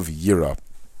of Yirah.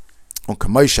 On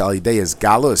Kamosh al yidei is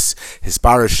Galus,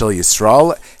 Hispaarus Shel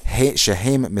Yisrael,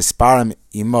 Shehem Misparim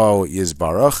Imo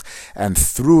Yizbarach, and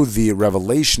through the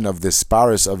revelation of the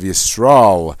Hispaarus of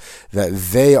Yisrael, that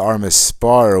they are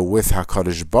Mispar with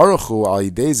HaKadosh Baruch Hu, al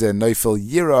yidei ze Neifel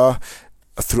Yirah,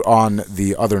 on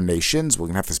the other nations. We're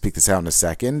going to have to speak this out in a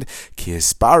second. Ki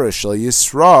Hispaarus Shel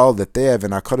Yisrael, that they have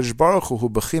in HaKadosh Baruch Hu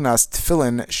bechinas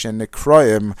tefillin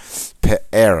shenikroim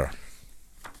pe'er.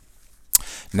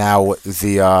 Now,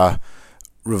 the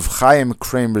Rav Chaim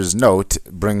Kramer's note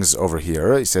brings over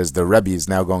here, he says the Rebbe is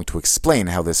now going to explain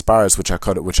how the Hispaarus, which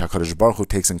HaKadosh Baruch Hu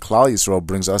takes in Klal Yisroel,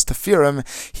 brings us to fear him.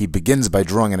 He begins by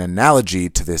drawing an analogy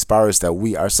to the Hispaarus that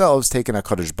we ourselves take in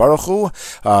HaKadosh Baruch Hu,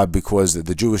 because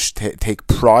the Jewish take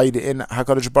pride in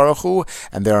HaKadosh Baruch Hu,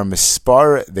 and they are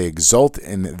mispar, they exult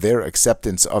in their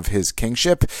acceptance of his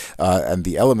kingship, and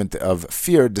the element of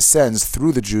fear descends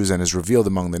through the Jews and is revealed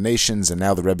among the nations. And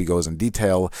now the Rebbe goes in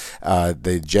detail.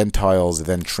 The Gentiles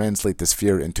then translate this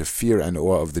fear into fear and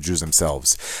awe of the Jews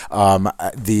themselves.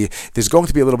 There's going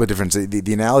to be a little bit different.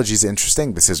 The analogy is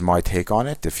interesting. This is my take on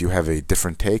it. If you have a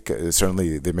different take,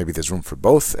 certainly there's room for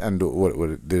both. And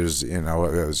there's, I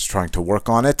was trying to work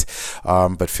on it,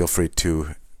 but feel free to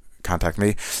contact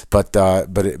me. But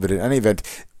in any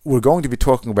event, we're going to be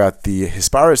talking about the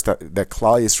Hispaarus that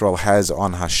Klal Yisroel has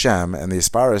on Hashem, and the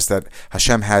Hispaarus that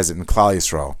Hashem has in Klal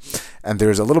Yisroel. And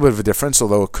there's a little bit of a difference,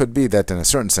 although it could be that in a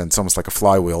certain sense, almost like a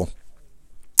flywheel,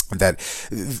 that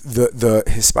the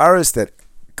Hispaarus that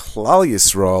Klal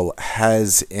Yisroel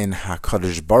has in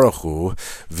HaKadosh Baruch Hu,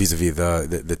 vis-a-vis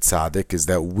the tzaddik, is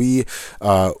that we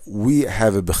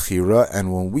have a bechira,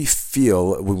 and when we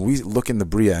look in the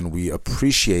bria and we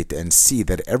appreciate and see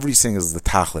that everything is the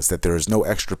tachlis, that there is no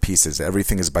extra pieces,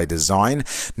 everything is by design,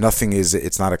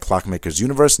 it's not a clockmaker's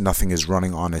universe, nothing is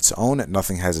running on its own,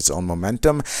 nothing has its own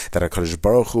momentum, that HaKadosh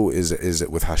Baruch Hu is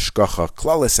with hashgacha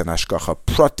klalis and hashgacha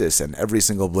pratis, and every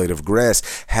single blade of grass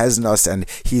has us, and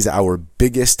he's our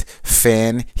biggest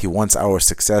fan. He wants our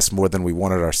success more than we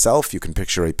want it ourselves. You can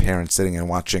picture a parent sitting and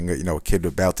watching, a kid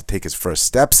about to take his first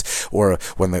steps, or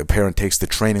when the parent takes the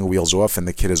training wheels off and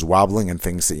the kid is wobbling and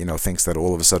thinks that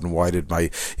all of a sudden why did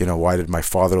my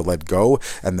father let go,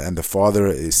 and the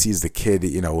father sees the kid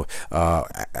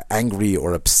angry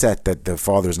or upset that the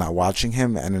father is not watching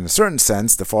him, and in a certain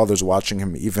sense the father's watching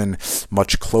him even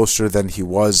much closer than he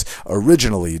was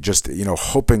originally, just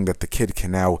hoping that the kid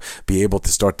can now be able to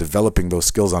start developing those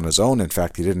skills on his own. In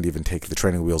fact, he didn't even take the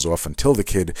training wheels off until the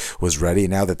kid was ready.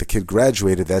 Now that the kid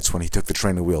graduated, that's when he took the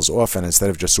training wheels off, and instead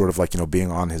of just sort of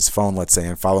being on his phone, let's say,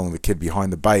 and following the kid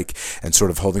behind the bike and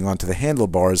sort of holding on to the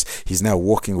handlebars, he's now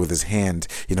walking with his hand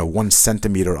 1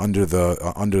 centimeter under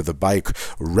the bike,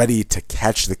 ready to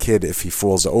catch the kid if he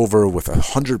falls over, with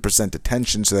 100%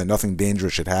 attention so that nothing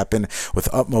dangerous should happen, with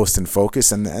utmost in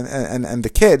focus. And the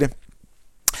kid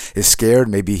is scared.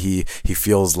 Maybe he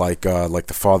feels like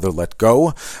the father let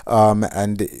go,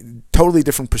 and totally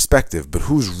different perspective. But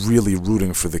who's really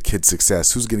rooting for the kid's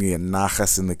success? Who's going to get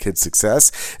nachas in the kid's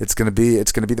success? It's going to be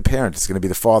the parent. It's going to be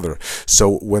the father.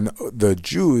 So when the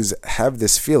Jews have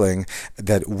this feeling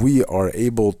that we are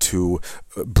able to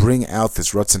bring out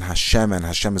this Ratzon Hashem, and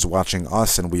Hashem is watching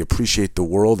us, and we appreciate the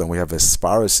world, and we have a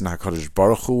Hispaarus in HaKadosh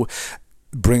Baruch Hu,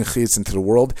 bring chiyutz into the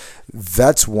world,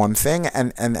 that's one thing.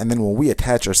 And then when we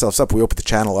attach ourselves up, we open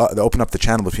up the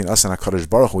channel between us and HaKadosh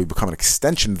Baruch Hu, we become an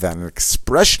extension of that, an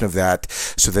expression of that.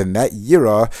 So then that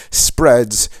Yirah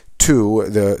spreads to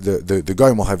the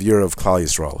Goyim will have Yirah of Klal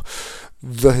Yisroel.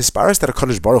 The Hispaarus that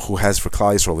HaKadosh Baruch Hu has for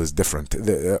Klal Yisroel is different.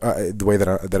 The way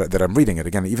that I'm reading it,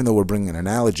 again, even though we're bringing an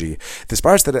analogy, the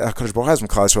Hispaarus that HaKadosh Baruch Hu has from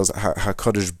Klal Yisroel is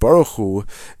HaKadosh Baruch Hu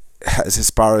has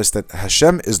Hispaarus that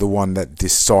Hashem is the one that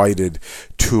decided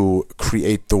to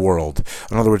create the world.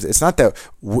 In other words, it's not that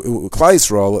Klal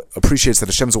Yisroel appreciates that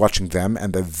Hashem's watching them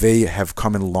and that they have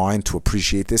come in line to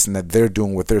appreciate this and that they're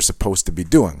doing what they're supposed to be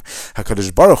doing.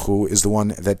 HaKadosh Baruch Hu is the one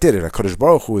that did it. HaKadosh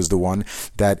Baruch Hu is the one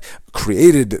that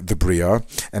created the Bria,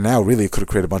 and now really it could have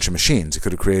created a bunch of machines. It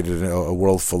could have created a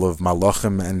world full of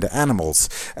malachim and animals,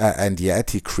 and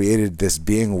yet he created this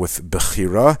being with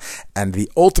Bechira, and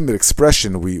the ultimate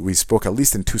expression, we spoke at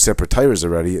least in two separate tires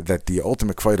already, that the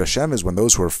ultimate Kvod Hashem is when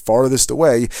those who are farthest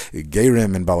away,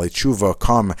 Gerim and Balei Tshuva,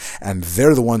 come, and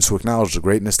they're the ones who acknowledge the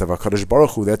greatness of HaKadosh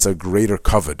Baruch Hu. That's a greater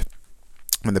kavod.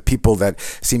 When the people that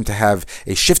seem to have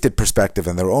a shifted perspective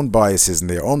and their own biases and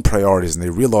their own priorities, and they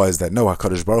realize that no,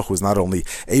 HaKadosh Baruch Hu is not only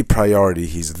a priority,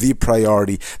 he's the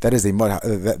priority. That is that's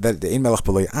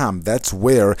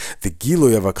where the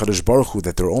Gilui of HaKadosh Baruch Hu,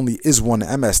 that there only is one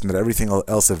emes and that everything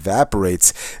else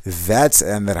evaporates.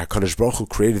 And that HaKadosh Baruch Hu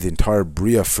created the entire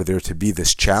Bria for there to be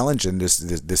this challenge and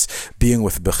this being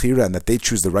with Bechira, and that they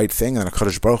choose the right thing. And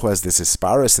HaKadosh Baruch Hu has this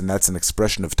Hispaarus, and that's an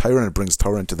expression of Torah, and it brings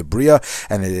Torah into the Bria,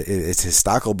 and it's his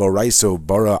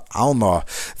bara alma,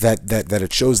 that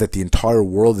it shows that the entire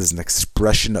world is an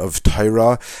expression of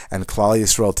Torah and Klal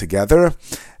Yisroel together.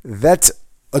 That's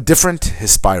a different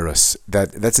Hispaarus.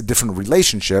 That's a different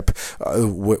relationship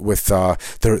with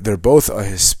they're both a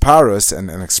Hispaarus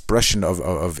and an expression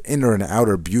of inner and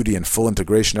outer beauty and full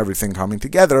integration, everything coming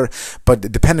together. But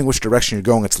depending which direction you're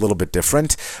going, it's a little bit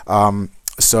different.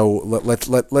 So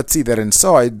let's see that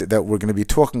inside that we're going to be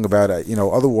talking about.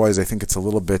 Otherwise I think it's a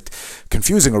little bit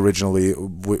confusing originally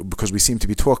because we seem to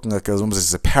be talking like almost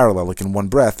as a parallel, like in one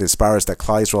breath. The Hispaarus that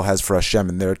Klal Yisroel has for Hashem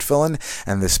in their tefillin,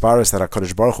 and the Hispaarus that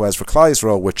HaKadosh Baruch Hu has for Klal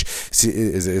Yisroel, which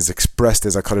is expressed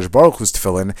as HaKadosh Baruch Hu's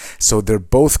tefillin. So they're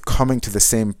both coming to the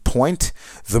same point.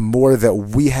 The more that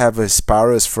we have a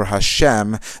Hispaarus for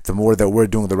Hashem, the more that we're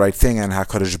doing the right thing, and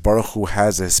HaKadosh Baruch Hu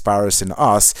has a Hispaarus in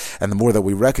us, and the more that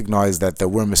we recognize that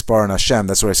we're Mispar and Hashem.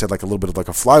 That's what I said, like a little bit of like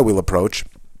a flywheel approach.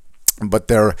 But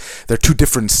they're two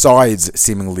different sides,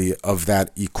 seemingly, of that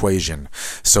equation.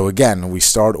 So again, we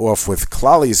start off with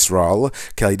Klal Yisroel,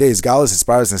 Kalidei Galas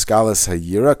Hispaarus and Galas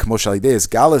Hayira, Kmosh Alidei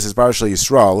Galas Hispaarus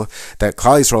Yisrael, that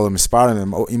Klal Yisroel and Misparim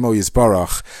and Imo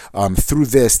Yisbarach. Through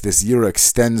this Yira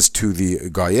extends to the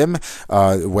Goyim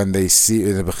when they see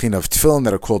in the Bechin of Tefillin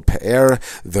that are called Pe'er.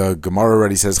 The Gemara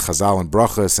already says Chazal and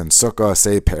Brachas and Sukkah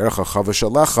say Pe'ercha Chavash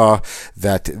Alecha,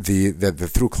 that the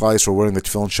through Klal Yisroel wearing the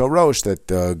Tefillin Shel Rosh, that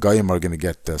the Goyim are going to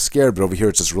get scared, but over here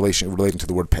it's just relating to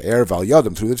the word Pe'er, Val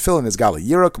Yadim, through the Tefillin is Gali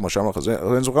Yira,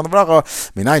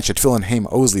 Minayin Tefillin Heim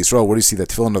Ozli Yisrael. Where do you see that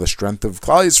Tefillin are the strength of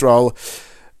Klal Yisrael?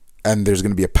 And there's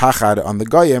going to be a pachad on the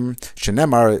Goyim,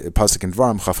 Shenemar, Pasuk in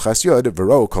Dvarim, Chav Ches Yod,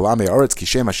 Vero, Kol Amei Aretz,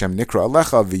 Kishem Hashem Nikra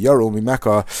Alecha, V'yaru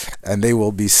Mimeka, and they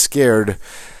will be scared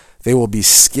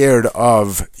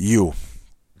of you.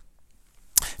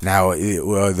 Now,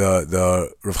 the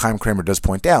Rav Chaim Kramer does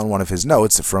point out in one of his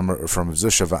notes from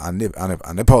Zusha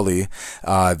Anipoli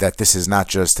that this is not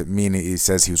just meaning. He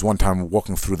says he was one time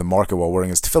walking through the market while wearing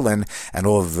his tefillin, and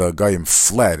all of the Goyim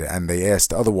fled, and they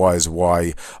asked otherwise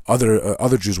why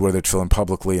other Jews wear their tefillin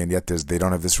publicly, and yet they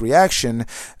don't have this reaction.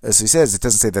 As he says, it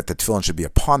doesn't say that the tefillin should be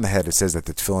upon the head. It says that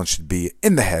the tefillin should be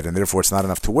in the head, and therefore it's not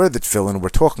enough to wear the tefillin. We're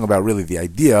talking about really the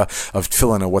idea of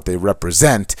tefillin and what they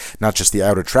represent, not just the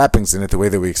outer trappings in it. The way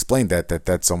that we explained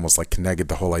that's almost like connected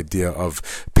the whole idea of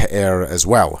Pe'er as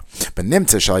well. But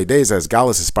Nimtza Shalideza as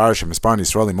Galas Hispaarus and Misparim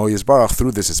Yisrael Mo Yisbarach,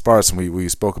 through this Hispaarus, and we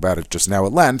spoke about it just now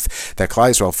at length, that Klal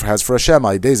Yisrael has for Hashem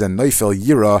Alideza Neifel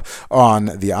Yira on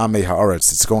the Amei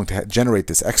Haaretz. It's going to generate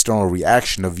this external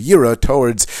reaction of Yira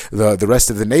towards the rest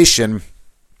of the nation.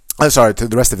 to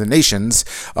the rest of the nations,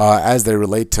 as they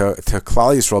relate to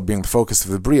Klal Yisroel being the focus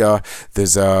of the Bria.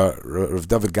 There's Rav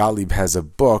David Gottlieb has a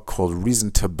book called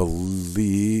Reason to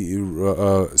Believe,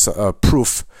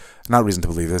 Proof, not Reason to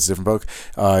Believe, that's a different book.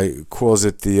 Calls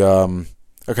it the,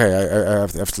 okay, I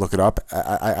have to look it up.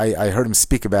 I heard him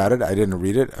speak about it. I didn't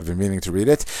read it. I've been meaning to read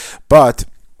it. But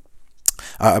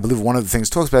I believe one of the things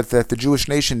talks about that the Jewish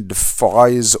nation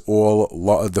defies all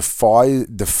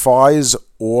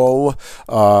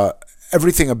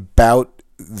everything about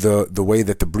the way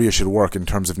that the Bria should work in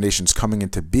terms of nations coming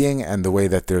into being, and the way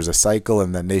that there's a cycle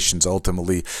and that nations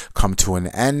ultimately come to an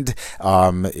end.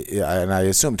 And I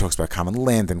assume it talks about common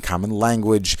land and common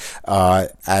language.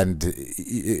 And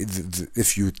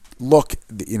if you look,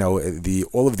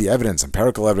 all of the evidence,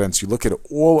 empirical evidence, you look at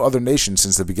all other nations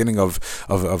since the beginning of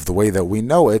the way that we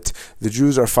know it, the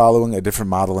Jews are following a different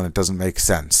model, and it doesn't make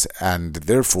sense. And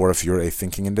therefore, if you're a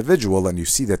thinking individual and you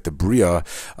see that the Bria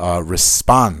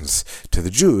responds to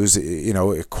the Jews,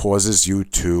 it causes you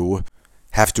to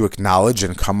have to acknowledge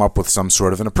and come up with some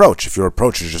sort of an approach. If your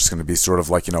approach is just going to be sort of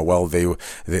like, well, they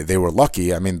were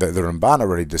lucky. I mean, the Ramban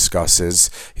already discusses,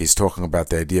 he's talking about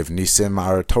the idea of Nisim.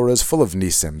 Our Torah is full of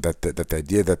Nisim, that the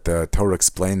idea that the Torah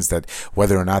explains that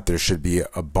whether or not there should be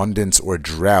abundance or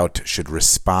drought should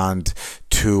respond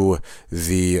to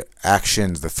the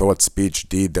actions, the thought, speech,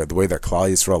 deed, the way that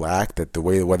Klal Yisroel act, that the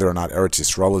way whether or not Eretz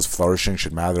Yisrael is flourishing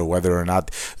should matter, whether or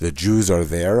not the Jews are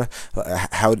there.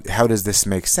 How does this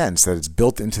make sense? That it's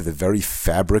built into the very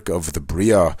fabric of the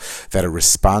Bria, that it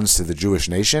responds to the Jewish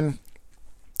nation?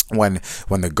 When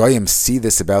the Goyim see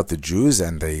this about the Jews,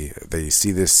 and they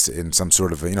see this in some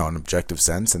sort of an objective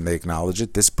sense, and they acknowledge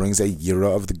it, this brings a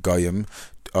Yirah of the Goyim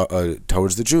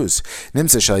towards the Jews.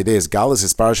 Nimsa shalideis galus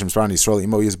Hispaarus Hispaarus Yisrael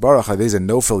imo Yisbarach alideis a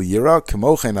nofel Yirah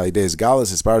kemochen alideis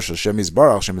galus Hispaarus Hashem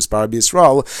Yisbarach Hashem Hispaarus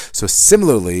Yisrael. So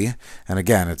similarly, and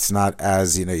again, it's not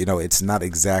as it's not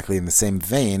exactly in the same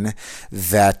vein,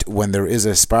 that when there is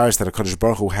a Hispaarus that HaKadosh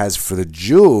Baruch Hu has for the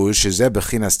Jews, shezeh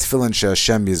bechinas tefillin she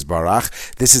Hashem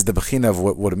Yisbarach. This is the bechina of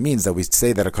what it means that we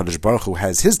say that HaKadosh Baruch Hu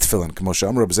has his tefillin. Kemo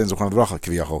she'amru b'zein zochron bracha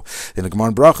kiviyachol. In the Gemara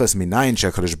in Brachas, minayin she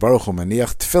HaKadosh Baruch Hu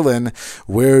maniach tefillin.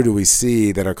 Where do we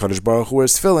see that HaKadosh Baruch Hu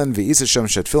wears tefillin? V'isa shem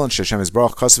shet tefillin Hashem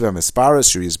Yisbarach kasaveh Hispaarus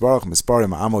shu Yisbarach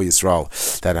misparim amo Yisrael.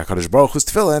 That HaKadosh Baruch Hu's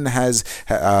tefillin has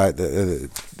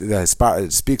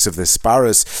speaks of the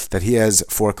Hispaarus that he has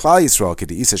for Klal Yisrael.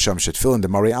 K'di isa shem shet tefillin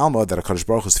demari alma, that HaKadosh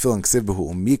Baruch Hu's tefillin ksiv b'hu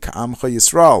umi ka'amcha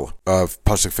Yisrael.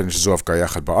 Pasuk finishes off Goy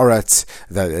Echad Ba'aretz,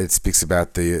 that it speaks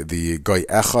about the Goy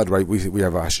Echad, right? We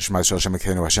have Shema Yisrael Hashem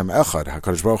Elokeinu Hashem Echad.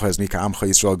 HaKadosh Baruch Hu has mi ka'amcha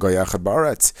Yisrael Goy Echad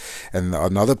Ba'aretz. And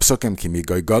another psukim, Kimi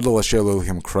Goy Gadol Asher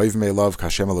Elohim Kroiv Me'elav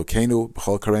Kashem Elokeinu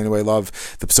B'chol Kareinu Elav.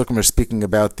 The psukim are speaking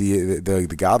about the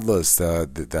godless, the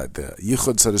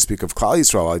yichud, so to speak, of Klal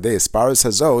Yisrael. Alidei Hispaarus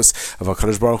hazos of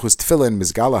HaKadosh Baruch Hu's tefillin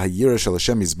mizgala hayira shel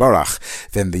Hashem Yisbarach.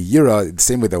 Then the yira, the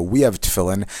same way that we have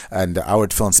tefillin, and our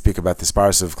tefillin speak about the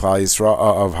Hispaarus of Klal Yisrael,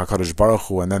 of HaKadosh Baruch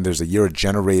Hu, and then there's a yira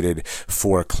generated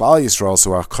for Klal Yisrael.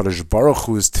 So HaKadosh Baruch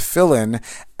Hu's tefillin,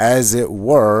 as it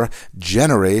were,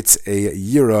 generates a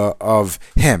yira of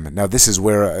him. Now, this is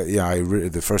where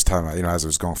the first time as I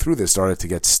was going through this, started to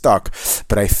get stuck.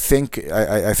 But I think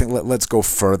let's go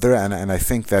further, and I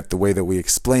think that the way that we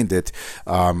explained it,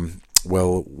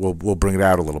 we'll bring it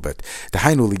out a little bit.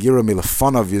 Dehainu liyira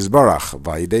milafanav yizbarach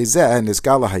va'idei zeh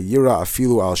nizgala hayira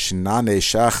afilu al shinane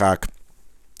shachak.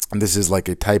 And this is like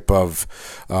a type of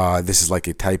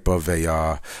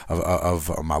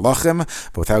malachim,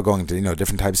 but without going to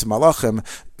different types of malachim,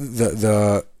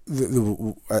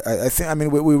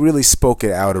 we really spoke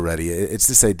it out already. It's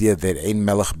this idea that ein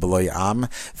melech b'lo am,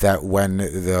 that when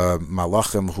the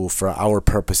malachim, who for our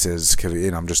purposes,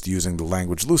 I'm just using the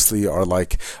language loosely, are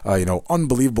like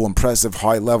unbelievable, impressive,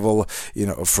 high level,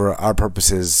 for our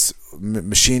purposes,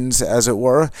 machines, as it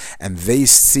were, and they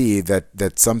see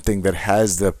that something that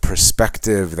has the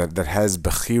perspective, that has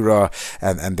bechira,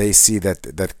 and they see that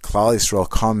Klal Yisrael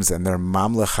comes and they're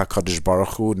mamlech HaKadosh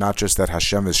Baruch Hu, not just that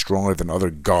Hashem is stronger than other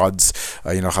gods,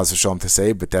 chas v'shalom to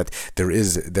say, but that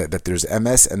there's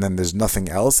emes and then there's nothing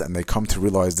else, and they come to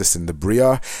realize this in the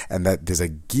Bria, and that there's a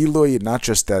gilui, not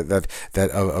just that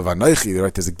of Anochi,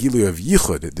 right? There's a gilui of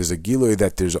yichud, there's a gilui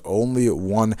that there's only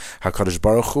one HaKadosh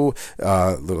Baruch Hu,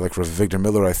 like Rav Victor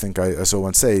Miller, I think I saw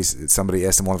once say, somebody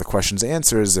asked him one of the questions and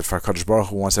answers, if HaKadosh Baruch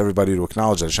Hu wants everybody to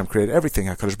acknowledge that Hashem created everything,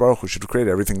 HaKadosh Baruch Hu should have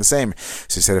created everything the same.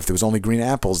 So he said if there was only green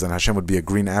apples, then Hashem would be a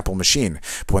green apple machine.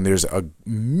 But when there's a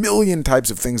million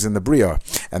types of things in the Bria,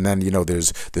 and then,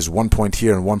 there's 1 point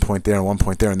here and 1 point there and 1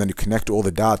 point there, and then you connect all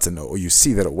the dots, and you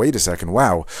see that, wait a second,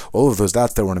 wow, all of those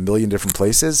dots that were in a million different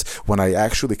places, when I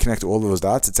actually connect all of those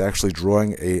dots, it's actually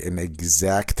drawing an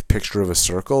exact picture of a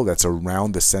circle that's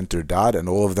around the center dot, and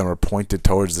all of them are pointed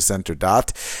towards the center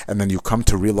dot, and then you come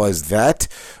to realize that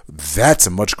that's a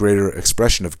much greater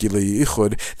expression of Gilui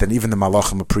Yichud than even the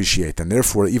Malachim appreciate, and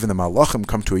therefore even the Malachim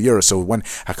come to a Yirah. So when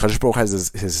HaKadosh Baruch Hu has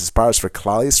his Hispaarus for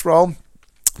Klal Yisroel,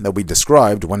 that we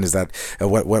described, when does that?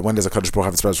 When does a HaKadosh Baruch Hu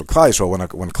have Hispaarus for Klal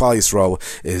Yisroel? When Klal Yisroel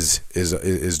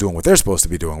is doing what they're supposed to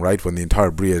be doing, right? When the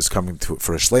entire Bria is coming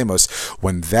for a Shleimus,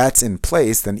 when that's in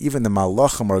place, then even the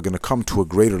Malachim are going to come to a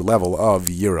greater level of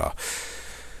Yirah.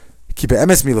 Before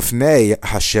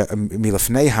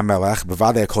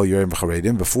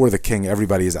the king,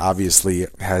 everybody obviously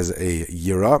has a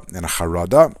Yirah and a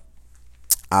Harada.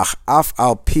 Ach af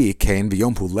al pi kain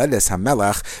b'yom huledes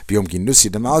hamelach b'yom ginusi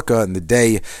demalka, and the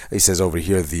day, he says over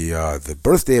here, the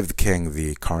birthday of the king,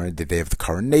 the day of the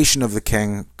coronation of the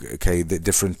king. Okay,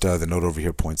 the note over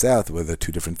here points out with the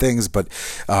two different things, but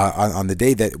on the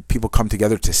day that people come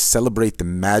together to celebrate the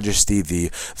majesty,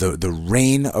 the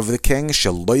reign of the king,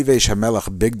 shaloivesh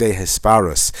hamelach big day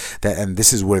Hispaarus, and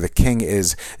this is where the king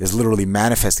is literally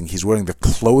manifesting. He's wearing the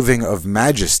clothing of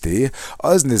majesty.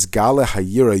 Az nizgale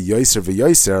hayira yoser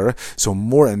v'yoser. So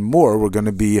more and more, we're going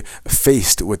to be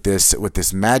faced with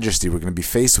this majesty. We're going to be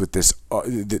faced with this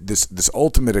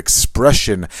ultimate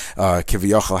expression,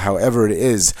 kiviyachal, however it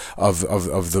is, of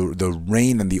the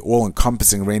reign and the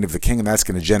all-encompassing reign of the king, and that's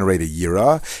going to generate a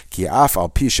yirah. Ki af al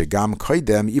pi shegam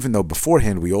koidem, even though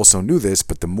beforehand we also knew this,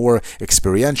 but the more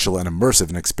experiential and immersive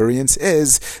an experience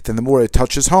is, then the more it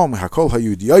touches home. Hakol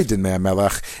hayud yoidin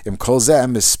me'amelech im kol zeh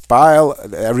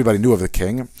mispal. Everybody knew of the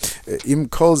king. Im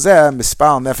kol zeh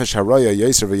mispal nefesh haraya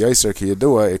yoser v'yoser ki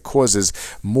yadua. It causes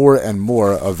more and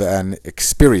more of an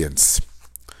experience.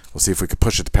 We'll see if we could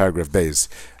push it to paragraph Bays.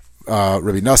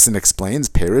 Rabbi Nassim explains,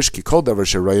 Perish ki kol davar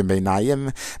sheroyim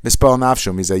beinayim mispal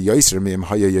nafsho mizay yoser mi'im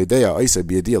haya yodea oiser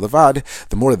biyadiyah levad.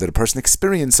 The more that a person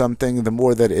experiences something, the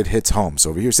more that it hits home. So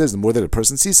over here it says, the more that a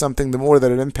person sees something, the more that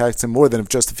it impacts him, more than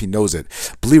if he knows it.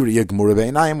 Bli riyah gemura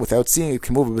beinayim, without seeing it,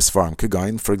 kemuva b'sfarim.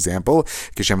 Kagain, for example,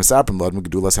 kishem esaprim lad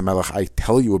megedulas hamelach. I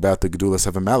tell you about the gedulas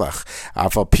of a melech.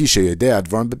 Afal pisha yodea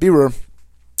advarim bebirur.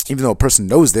 Even though a person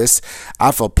knows this,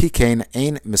 afal pikein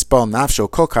ein mispal nafsho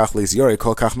kolkach lizyorei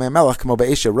kolkach me'amelach kmo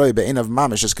be'esha roi be'enav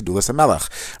mamish es gedulas hamelach.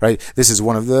 Right. This is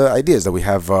one of the ideas that we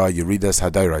have. Yeridas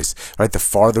hadairais. Right. The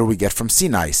farther we get from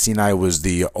Sinai, Sinai was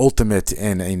the ultimate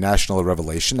in a national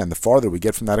revelation, and the farther we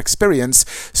get from that experience,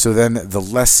 so then the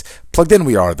less plugged in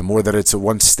we are, the more that it's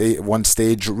one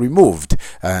stage removed,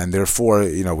 and therefore,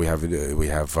 we have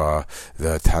the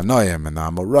Tanoim and the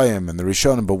Amoraim and the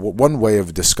Rishonim. But one way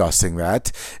of discussing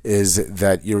that is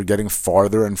that you're getting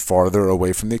farther and farther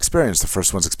away from the experience. The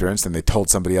first one's experienced, and they told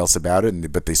somebody else about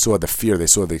it, but they saw the fear, they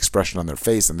saw the expression on their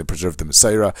face, and they preserved the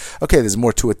Messiah. Okay, there's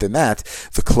more to it than that.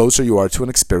 The closer you are to an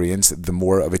experience, the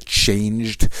more of a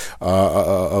changed,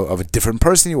 of a different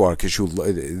person you are, because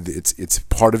it's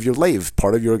part of your life,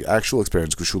 part of your actual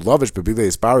experience. And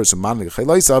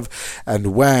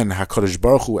when HaKadosh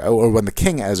Baruch Hu, or when the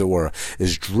king, as it were,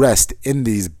 is dressed in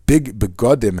these big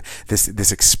begodim,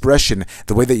 this expression,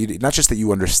 the way that you, not just that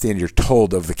you understand, you're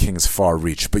told of the king's far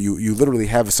reach, but you literally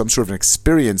have some sort of an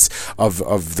experience of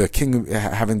the king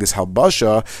having this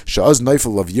halbasha, sha'az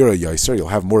neifel of yira yoser. You'll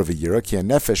have more of a yira, ki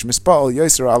nefesh mispal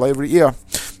yoser alay riyah,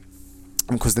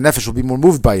 because the nefesh will be more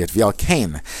moved by it, v'al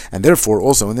kain, and therefore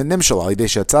also in the nimshal alidei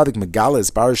she'atzadik megala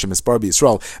Hispaarus mispar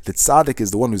b'Yisrael, the tzaddik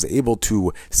is the one who's able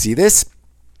to see this.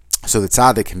 So the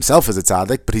tzaddik himself is a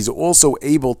tzaddik, but he's also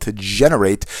able to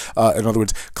generate, in other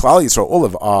words, Klal Yisroel, all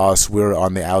of us, we're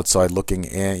on the outside looking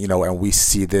in, and we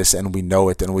see this, and we know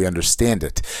it, and we understand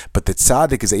it. But the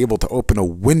tzaddik is able to open a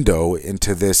window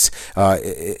into this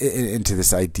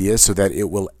idea, so that it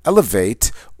will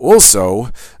elevate. Also,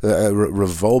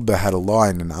 Revolba had a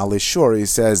line in Ali Shor. He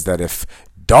says that if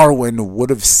Darwin would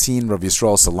have seen Rav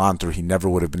Yisrael Salanter, he never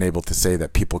would have been able to say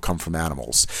that people come from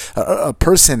animals. A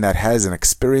person that has an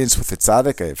experience with the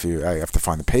tzaddik, I have to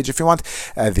find the page if you want.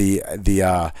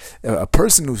 A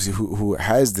person who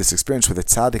has this experience with the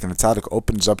tzaddik, and the tzaddik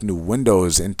opens up new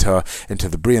windows into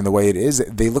the bria and the way it is,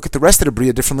 they look at the rest of the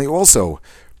bria differently also.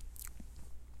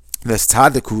 This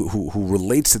tzaddik who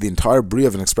relates to the entire bria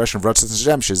of an expression of Ratzon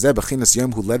Hashem, Shezeh Bechinas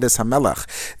Yom Huledes HaMelech.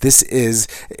 This is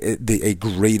a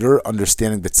greater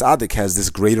understanding. The tzaddik has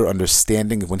this greater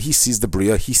understanding. When he sees the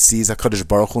bria, he sees HaKadosh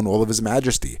Baruch Hu in all of his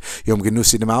majesty. Yom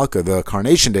Genusi de Malka, the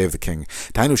coronation day of the king.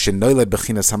 Tainu Shenoiled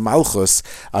Bechinas HaMalchus,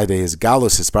 Ide is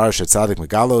Galus, Hispaarus, Tzaddik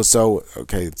Megalos. So,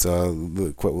 okay, it's a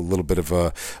little bit of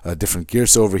a different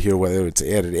gears over here, whether it's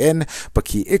added in. But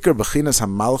Ki Iker Bechinas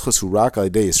HaMalchus Hurak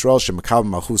Ide Yisrael Shemekab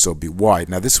Malchus be wide.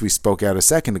 Now this we spoke out a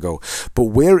second ago, but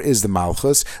where is the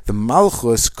Malchus? The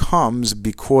Malchus comes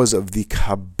because of the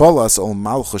Kabbalas ol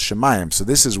Malchus Shemayim. So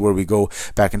this is where we go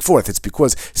back and forth. It's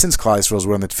because since Klal Yisrael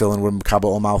we're in the Tefillin, we're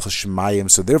Kabbalah ol Malchus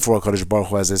Shemayim, so therefore HaKadosh Baruch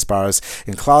Hu has Hispaarus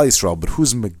in Klal Yisrael. But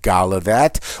who's Megala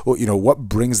that? Well, what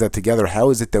brings that together? How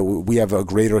is it that we have a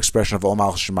greater expression of ol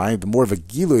Malchus Shemayim? The more of a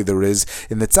Gilui there is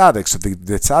in the Tzaddik. So the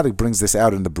Tzaddik brings this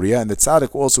out in the Bria, and the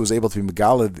Tzaddik also is able to be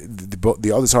Megala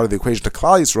the other side of the equation to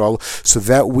Klal Yisrael, so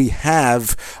that we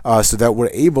have, so that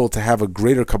we're able to have a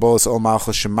greater Kabbalas ol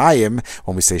Malchus Shemayim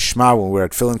when we say Shema, when we're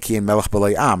at Tefillin Ki Melech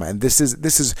B'lei Am. And this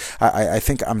is, I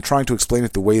think I'm trying to explain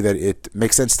it the way that it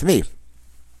makes sense to me,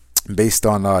 based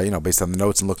on based on the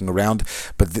notes and looking around.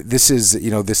 But this is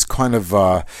this kind of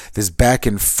this back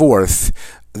and forth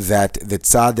that the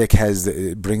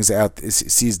tzaddik brings out,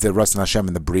 sees the Ratzon Hashem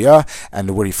in the Bria,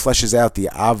 and where he fleshes out the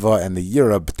Ava and the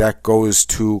Yirah, but that goes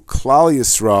to Klal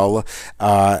Yisroel,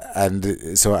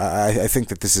 and so I think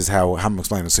that this is how I'm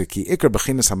explaining. So Ki Iker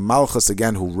Bechinas HaMalchus,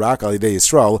 again, who rak al Yidei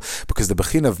Yisrael, because the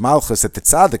Bechina of Malchus that the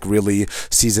tzaddik really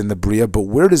sees in the Bria, but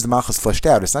where does the Malchus fleshed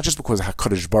out? It's not just because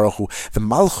HaKadosh Baruch Hu, the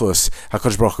Malchus,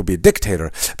 HaKadosh Baruch Hu could be a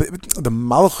dictator, but the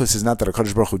Malchus is not that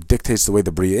HaKadosh Baruch Hu dictates the way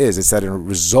the Bria is, it's that it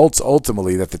results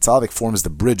ultimately that the tzaddik forms the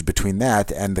bridge between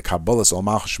that and the Kabbalas ol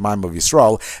Malchus Shemayim of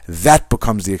Yisrael. That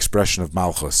becomes the expression of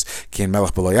Malchus. Ki in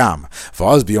Melech B'loyam.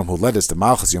 V'az b'yom huledes the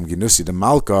Malchus yom ginusi the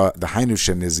Malka the Hainu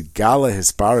shenizgala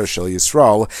Hispaarus shel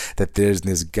Yisrael, that there's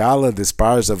nizgala the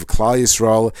Hispaarus of Klal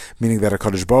Yisrael, meaning that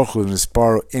HaKadosh Baruch Hu is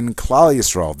Hispa'arus in Klal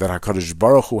Yisrael, that HaKadosh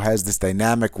Baruch Hu has this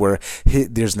dynamic where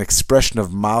there's an expression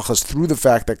of Malchus through the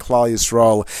fact that Klal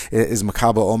Yisrael is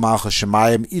Makabel ol Malchus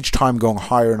Shemayim, each time going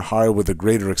higher and higher with a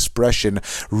greater expression,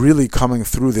 really coming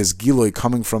through this Giloi,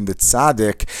 coming from the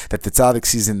tzaddik, that the tzaddik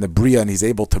sees in the Bria, and he's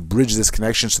able to bridge this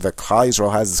connection so that Klal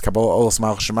Yisrael has this Kabbalah Olos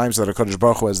Malchus Shemayim, so that HaKadosh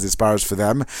Baruch Hu has this Hispaarus for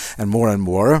them, and more and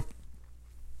more.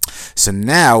 So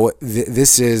now,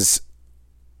 this is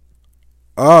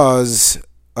us,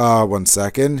 one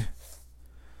second.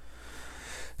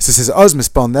 So it says, "Oz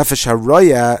mispal nefesh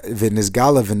haroya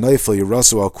v'nizgala v'noifel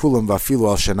yirosu al kulam v'afilu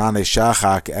al shanane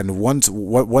shachak." And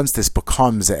once this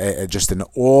becomes just an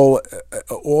all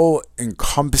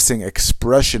encompassing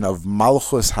expression of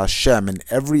Malchus Hashem in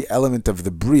every element of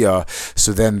the Bria,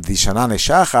 so then the shanane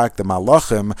shachak, the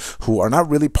malachim, who are not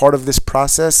really part of this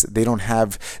process, they don't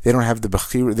have the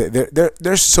bechira.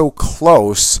 They're so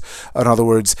close. In other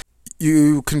words,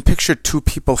 you can picture two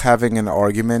people having an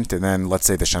argument, and then let's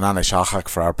say the Shanane Shachak,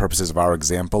 for our purposes of our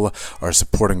example, are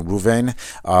supporting Ruvain.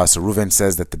 So Ruvain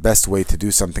says that the best way to do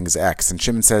something is X, and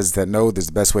Shimon says that no, the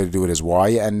best way to do it is Y.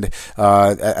 And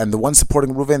the one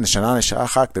supporting Ruvain, the Shanane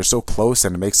Shachak, they're so close,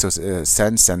 and it makes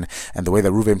sense, and the way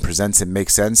that Ruvain presents it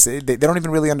makes sense. They don't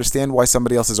even really understand why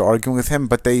somebody else is arguing with him,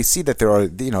 but they see that there are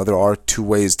two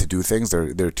ways to do things.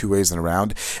 There are two ways and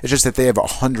around. It's just that they have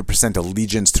 100%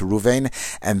 allegiance to Ruvain,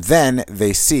 and then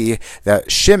they see that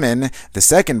Shimon, the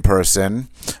second person,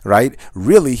 right,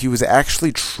 really he was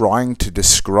actually trying to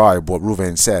describe what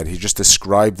Ruvain said. He just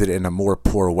described it in a more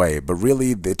poor way, but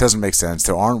really it doesn't make sense.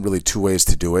 There aren't really two ways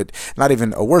to do it, not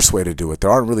even a worse way to do it.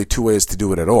 There aren't really two ways to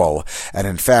do it at all. And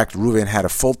in fact, Ruvain had a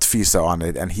full tfisa on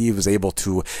it, and he was able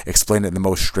to explain it in the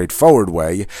most straightforward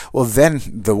way. Well, then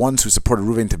the ones who supported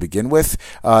Ruvain to begin with,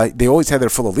 they always had their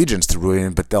full allegiance to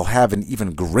Ruvain, but they'll have an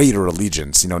even greater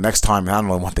allegiance. Next time, I don't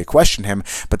know what they question him,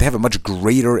 but they have a much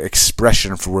greater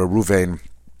expression for where Ruvain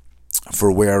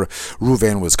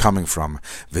was coming from.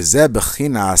 V'zeh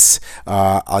bechinas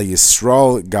al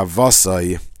Yisrael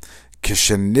gavasai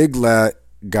kishenigla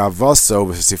gavaso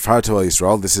v'sifarto al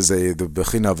Yisrael. This is the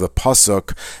bechina of the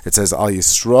pasuk. It says al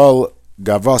Yisrael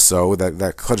Gavaso,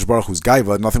 that Kadosh Baruch Hu's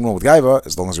gaiva, nothing wrong with gaiva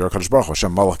as long as you're a Kadosh Baruch Hu.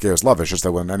 Hashem malach geirus love. It's just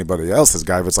that when anybody else has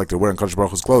gaiva, it's like they're wearing Kadosh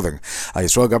Baruch Hu's clothing.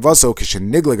 Yisrael Gavaso,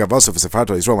 kishenigla Gavaso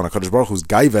v'sefarto Yisrael. When a Kadosh Baruch Hu's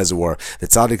gaiva, as it were, the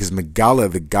tzaddik is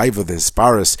megala, the gaiva, the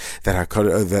Hispaarus that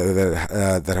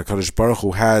HaKadosh Baruch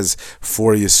Hu has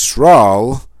for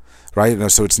Yisrael. Right,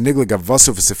 so it's nigla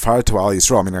gavasu v'sifar to al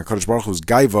Yisrael. I mean, HaKadosh Baruch Hu's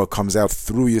gaiva comes out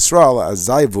through Yisrael as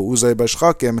zayvu uzay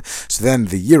b'shchakim. So then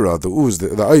the yira, the uz, the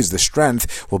oiz, the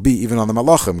strength will be even on the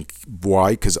malachim.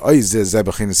 Why? Because oiz is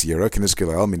zebechinas yira kenis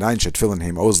gilel minayin shetfilin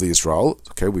heim oz Yisrael.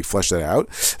 Okay, we flesh that out.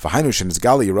 V'hainu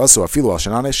shenizgali yirasu afilu al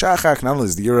shenanei shachak. Not only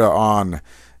is the yira on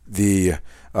the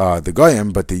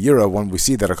goyim, but the yira, when we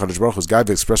see that HaKadosh Baruch Hu's gaiva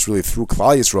expressed really through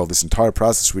Klal Yisroel, this entire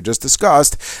process we just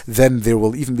discussed, then there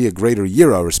will even be a greater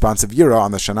yira, responsive yira,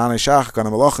 on the shananei shachak, on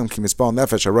the malachim, ki mispal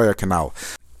nefesh aroya kanal.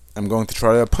 I'm going to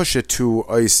try to push it to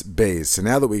Ois Beis. So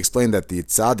now that we explained that the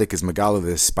tzaddik is megala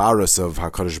the Hispaarus of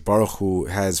HaKadosh Baruch Hu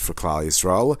has for Klal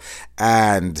Yisroel,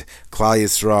 and Klal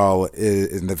Yisroel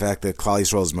is in the fact that Klal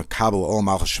Yisroel is makabel ol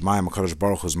malchus shemayim HaKadosh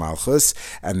Baruch Hu's malchus,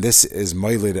 and this is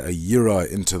moiled a yira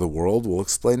into the world. We'll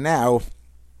explain now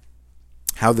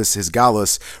how this his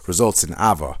galus results in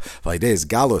ava. Vayehi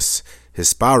galus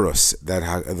Hispaarus, that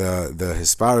the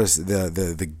Hispaarus,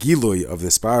 the gilui of the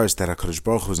Hispaarus that HaKadosh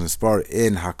Baruch Hu is nispar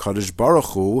in HaKadosh Baruch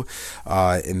Hu,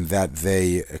 in that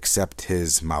they accept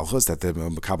his malchus, that they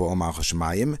makabel ol malchus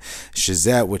shemayim,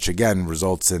 shezeh, which again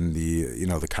results in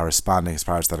the corresponding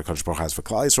Hispaarus that HaKadosh Baruch Hu has for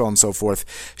Klal Yisroel and so forth.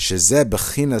 Shezeh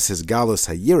bechinas his galus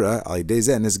hayira al yidei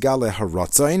zeh nizgale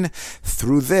haratzain.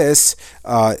 Through this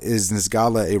is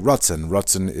nizgale a ratzon.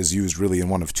 Ratzon is used really in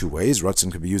one of two ways. Ratzon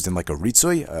could be used in like a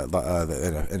ritzui,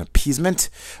 an appeasement,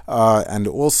 and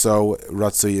also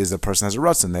ratzui is a person has a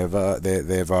ratzon.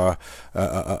 They have a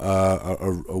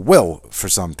will for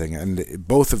something, and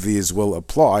both of these will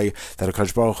apply. That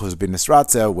HaKadosh Baruch Hu has been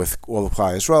nisratza with all of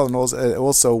Klal Yisroel, and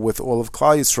also with all of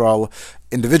Klal Yisroel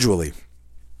individually.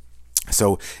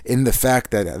 So, in the fact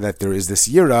that there is this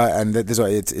yira, and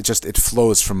that it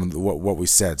flows from what we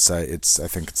said. So, I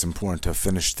think it's important to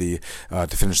finish the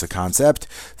concept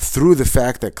through the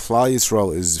fact that Klal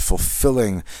Yisroel is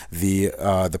fulfilling the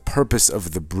purpose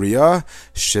of the bria.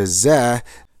 Shezeh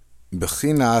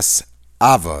bechinas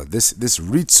ava, this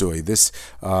ritzui,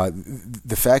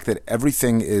 the fact that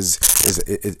everything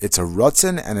it's a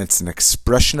ratzon and it's an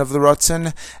expression of the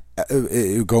ratzon,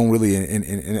 going really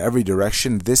in every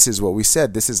direction. This is what we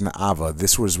said. This is an ava.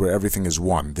 This was where everything is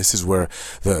one. This is where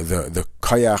the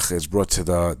kayach is brought to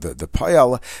the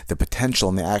payal, the potential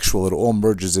and the actual. It all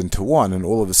merges into one, and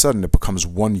all of a sudden it becomes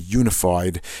one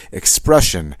unified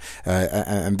expression,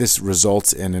 and this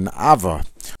results in an ava.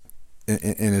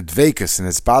 In a dveikus, in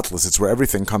its batlus, it's where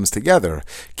everything comes together.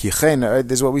 Kichen,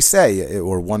 this is what we say,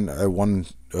 or one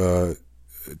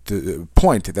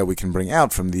point that we can bring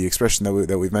out from the expression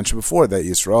that we've mentioned before, that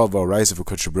Yisrael v'Orayis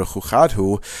v'Kodesh Baruch Hu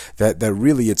Chadhu, that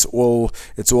really it's all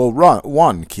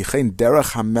one. Kichen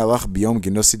derech hamelach biyom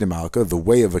ginusi demalka, the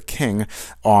way of a king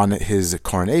on his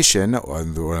coronation,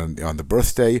 on the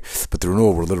birthday. But the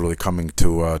renewal, we're literally coming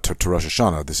to Rosh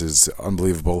Hashonoh. This is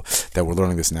unbelievable that we're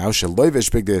learning this now.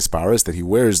 Sheloivesh big Hispaarus, that he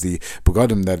wears the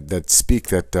begadim that speak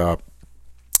that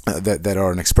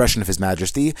are an expression of His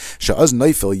Majesty. Sha'az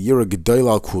neifel yira gedoil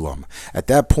al kulam. At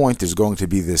that point, there's going to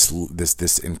be this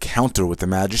encounter with the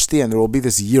Majesty, and there will be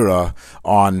this yira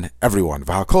on everyone.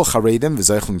 V'hakol charedim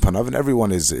v'zaychlim panav, and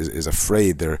everyone is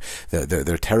afraid. They're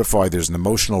terrified. There's an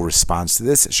emotional response to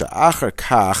this. Sha'achar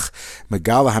kach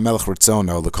megala hamelech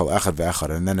ritzono l'kol echad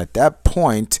ve'echad, and then at that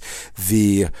point,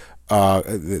 the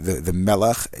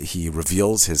Melech, he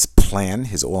reveals his plan,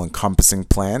 his all-encompassing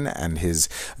plan, and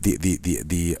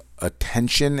the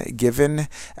attention given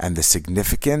and the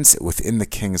significance within the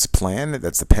king's plan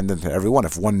that's dependent on everyone.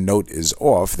 If one note is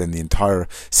off, then the entire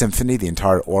symphony, the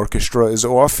entire orchestra is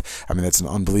off. I mean, that's an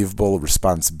unbelievable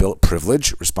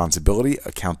responsibility,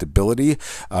 accountability,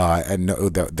 and know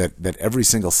that every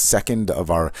single second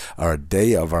of our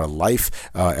day, of our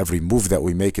life, every move that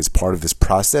we make is part of this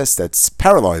process that's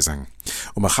paralyzing.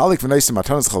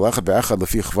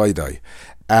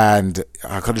 And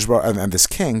HaKadosh Baruch, and this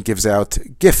king gives out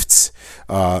gifts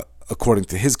according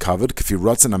to his kavod.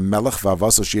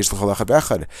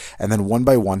 And then one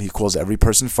by one, he calls every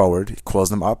person forward. He calls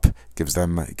them up, gives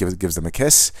them a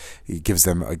kiss. He gives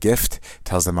them a gift,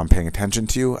 tells them, "I'm paying attention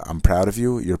to you. I'm proud of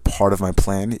you. You're part of my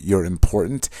plan. You're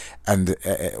important." And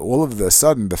all of a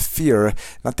sudden, the fear,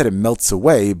 not that it melts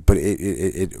away, but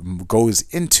it goes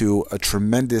into a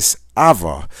tremendous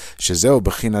ava, shezeo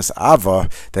bechinas ava,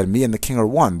 that me and the king are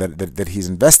one, that he's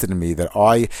invested in me, that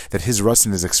his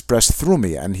ratzon is expressed through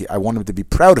me, and I want him to be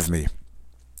proud of me,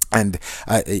 and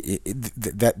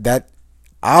that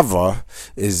Ava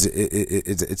it's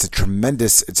a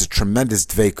tremendous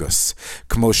dveikus.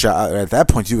 At that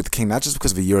point, you with the king, not just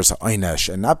because of the Yirah and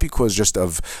Ahava, and not because just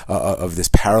of this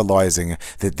paralyzing,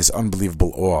 this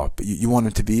unbelievable awe, but you want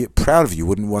him to be proud of you. You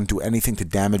wouldn't want to do anything to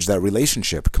damage that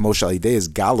relationship. Is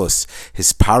galus,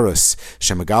 Hispaarus,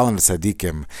 shemagalan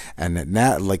tzadikim, and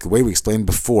now, like the way we explained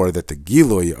before, that the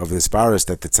gilui of the Hispaarus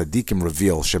that the tzadikim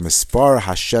reveal, shemispar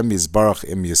Hashem Yisbarach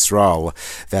im Yisrael,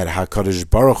 that Hakadosh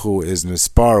Baruch Hu is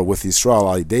mispar with Yisrael.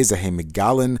 Alidei zahem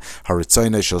megalin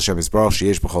haritzonah shel Hashem Yisbarach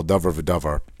sheyesh b'chol davar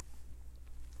v'davar.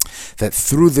 That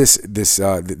through this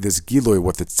gilui,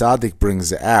 what the tzaddik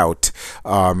brings out,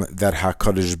 that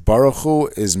Hakadosh Baruch Hu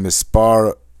is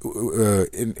mispar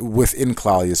within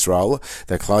Klal Yisroel,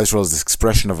 that Klal Yisroel is this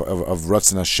expression of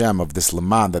Ratzon Hashem, of this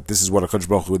Laman, that this is what HaKadosh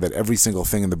Baruch Hu, that every single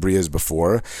thing in the Bria is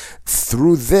before.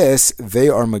 Through this, they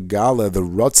are Megala, the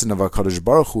Ratzon of HaKadosh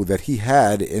Baruch Hu that he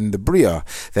had in the Bria,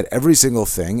 that every single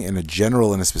thing, in a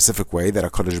general and a specific way, that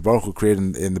HaKadosh Baruch Hu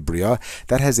created in the Bria,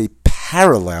 that has a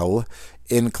parallel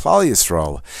in Klal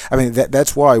Yisroel. I mean,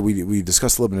 that's why we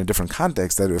discussed a little bit in a different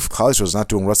context, that if Klal Yisroel is not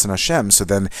doing Ratzon Hashem, so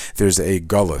then there's a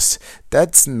gullus.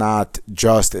 That's not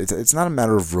just, it's not a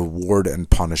matter of reward and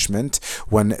punishment.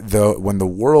 When the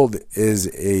world is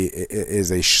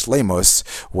a shleimus,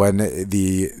 when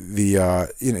the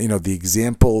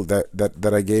example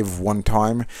that I gave one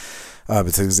time,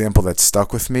 it's an example that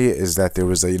stuck with me, is that there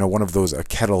was one of those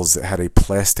kettles that had a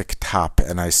plastic top,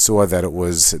 and I saw that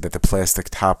the plastic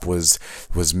top was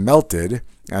melted,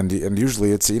 and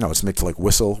usually it's meant to like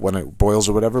whistle when it boils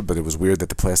or whatever, but it was weird that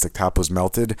the plastic top was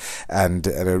melted, and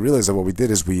I realized that what we did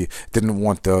is we didn't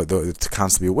want the to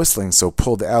constantly be whistling, so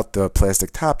pulled out the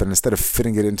plastic top, and instead of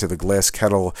fitting it into the glass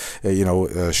kettle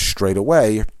straight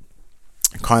away,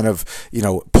 kind of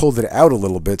pulled it out a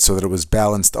little bit so that it was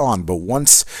balanced on. But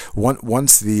once there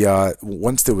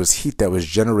was heat that was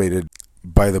generated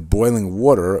by the boiling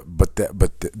water, but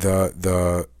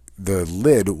the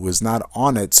lid was not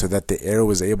on it, so that the air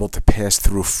was able to pass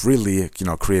through freely,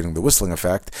 creating the whistling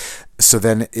effect. So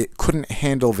then it couldn't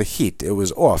handle the heat. It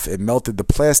was off. It melted the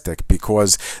plastic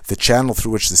because the channel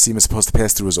through which the steam is supposed to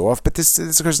pass through is off. But this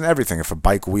occurs in everything. If a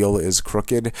bike wheel is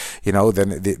crooked, then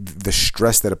the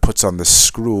stress that it puts on the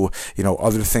screw,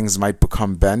 other things might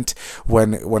become bent.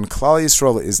 When Klal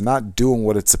Yisroel is not doing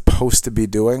what it's supposed to be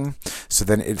doing, so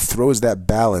then it throws that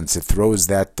balance. It throws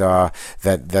that the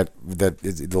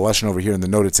lesson over here in the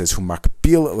note, it says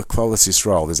Humakbil Klal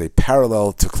Yisroel. There's a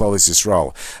parallel to Klal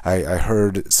Yisroel. I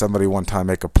heard somebody one time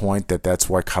make a point that's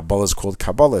why Kabbalah is called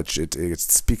Kabbalah. It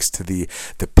speaks to the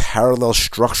parallel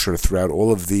structure throughout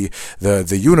all of the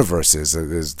universes.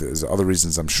 There's other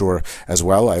reasons, I'm sure, as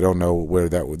well. I don't know where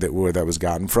that was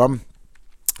gotten from.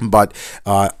 But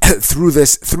through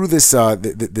this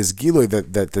gilui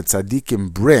that the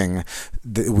tzaddikim bring,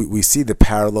 we see the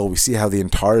parallel. We see how the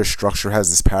entire structure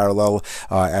has this parallel,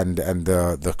 and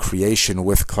the creation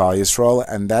with Klal Yisroel,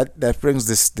 and that brings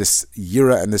this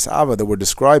Yirah and this Ahava that we're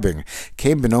describing.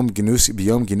 Came b'yom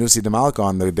ginusi demalka,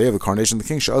 on the day of the coronation of the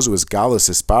king. Shazu is galus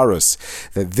Hispaarus.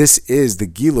 That this is the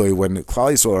gilui when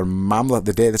Klal Yisroel are mamla,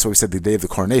 the day. That's why we said the day of the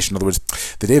coronation. In other words,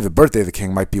 the day of the birthday of the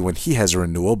king might be when he has a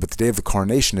renewal, but the day of the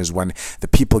coronation is when the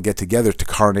people get together to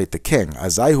coronate the king.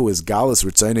 Azaihu is galus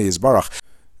ritzonah Yisbarach.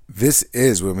 This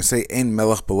is, when we say Ein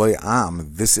Melech B'lo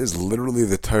Am, this is literally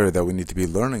the Torah that we need to be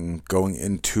learning going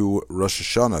into Rosh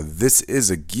Hashonoh. This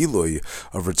is a gilui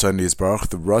of Ratzon Yisbarach,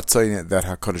 the Ratzon that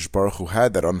HaKadosh Baruch Hu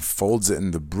had, that unfolds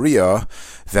in the Bria,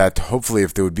 that hopefully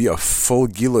if there would be a full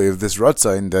gilui of this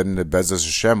Ratzon, then the Bezos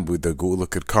Hashem, the Geula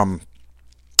could come.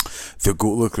 The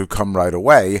Geula could come right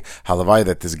away. Halavai,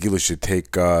 that this Gila should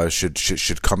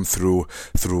come through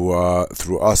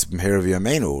us, B'mehera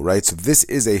v'yameinu, right? So this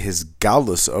is his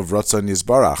galus of Ratzon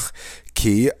Yisbarach.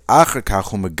 Ki acher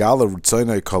kach hu megala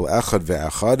Ratzonai kol echad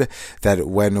ve'echad, that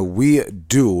when we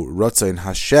do Ratzon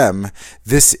Hashem,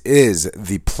 this is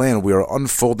the plan. We are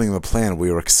unfolding the plan. We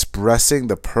are expressing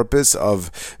the purpose of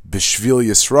B'shvil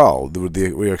Yisrael.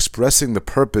 We are expressing the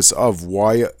purpose of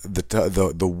why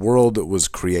the world was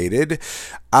created.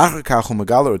 Acher kach hu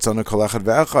megala Ratzonai kol echad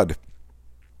ve'echad.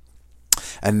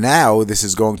 And now this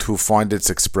is going to find its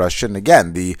expression.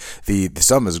 Again, the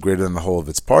sum is greater than the whole of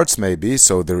its parts, maybe,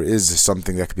 so there is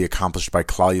something that can be accomplished by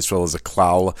Klal Yisroel as a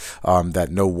klal,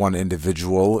 that no one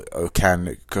individual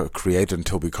can create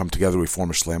until we come together, we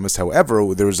form a shleimus.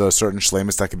 However, there is a certain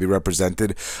shleimus that can be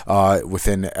represented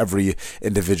within every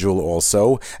individual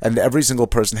also, and every single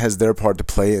person has their part to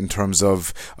play in terms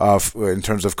of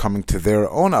coming to their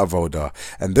own avoda,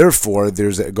 and therefore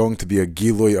there's going to be a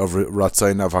gilui of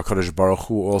Ratzon of HaKadosh Baruch Baruch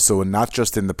Hu also, and not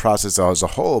just in the process as a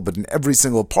whole, but in every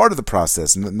single part of the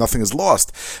process, and nothing is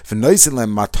lost. And therefore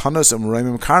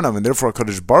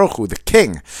HaKadosh Baruch Hu, the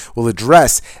King, will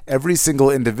address every single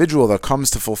individual that comes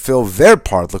to fulfill their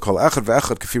part. This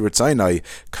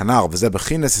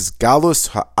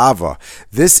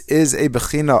is a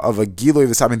bechina of a giloy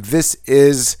v'samim.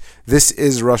 This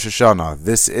is Rosh Hashonoh.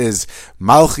 This is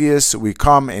Malchius. We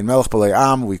come in Melech B'lei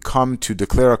Am. We come to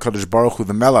declare HaKadosh Baruch Hu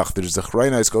the Melech. There's the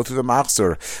Coronating, go through the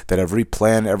Machzor, that every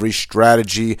plan, every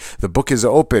strategy, the book is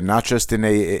open, not just in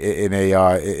Am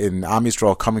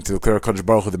Yisrael coming to declare HaKadosh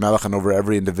Baruch Hu the Melech and over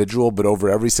every individual, but over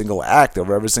every single act,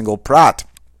 over every single prat.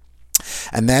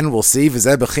 And then we'll see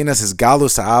V'zeh Bechinas is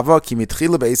Galus Ahava Ki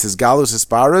Mitchila Beis is Galus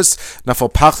Hispaarus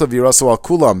Nafal Pachla V'Yirasu Al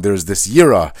Kulam. There's this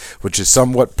Yirah, which is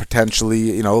somewhat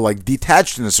potentially, like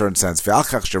detached in a certain sense.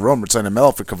 V'Alchach Sharom Ritzayin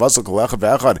Melech V'Kavazal Kol Echad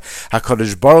V'Echad.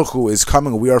 HaKadosh Baruch Hu is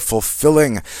coming. We are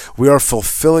fulfilling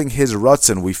His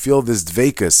Ratzon. We feel this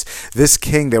Dveikus, this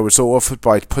King that we're so offered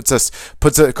by,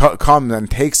 comes and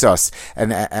takes us,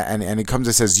 and he comes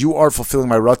and says, "You are fulfilling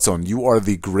my Ratzon. You are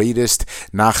the greatest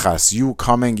Nachas. You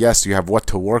coming, yes, you have what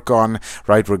to work on,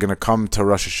 right? We're going to come to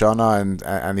Rosh Hashonoh,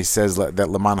 and he says that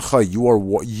Lemancha, you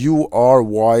are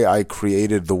why I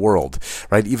created the world,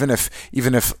 right? Even if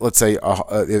let's say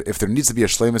if there needs to be a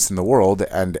shleimus in the world,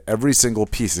 and every single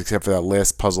piece except for that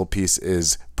last puzzle piece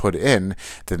is put in,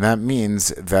 then that means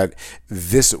that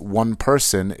this one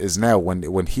person is now,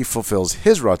 when he fulfills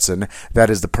his ratzon,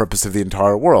 that is the purpose of the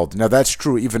entire world. Now that's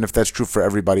true even if that's true for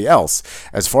everybody else.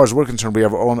 As far as we're concerned, we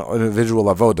have our own individual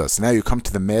avodas. Now you come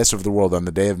to the Master of the world on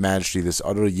the Day of Majesty, this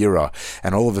utter Yirah,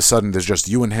 and all of a sudden there's just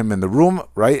you and him in the room,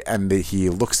 right? And he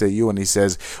looks at you and he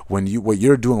says, what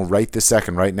you're doing right this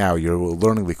second, right now, you're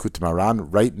learning Likut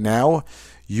Maran, right now,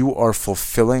 you are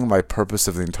fulfilling my purpose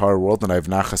of the entire world, and I have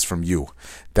nachas from you.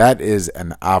 That is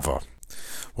an ava.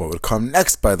 What would come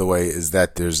next, by the way, is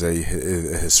that there's a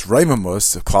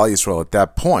Hisraimamus, Klal Yisroel at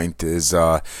that point is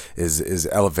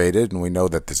elevated, and we know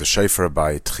that there's a shofar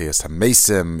by Tchias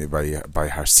HaMesim, by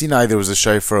Har Sinai there was a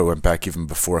shofar. It went back even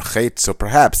before Chet, so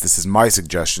perhaps this is my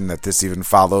suggestion that this even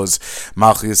follows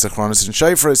Malchius, Achronis, and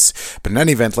Shofaris. But in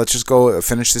any event, let's just go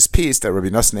finish this piece that Rabbi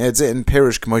Nassan adds in,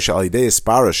 Perish K'moshe Al Yidei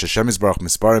Hispaarus, Hashem Yisbarach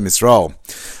Misparim Yisrael,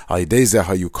 Al Yidei Zeh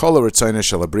HaYukol HaRetzonos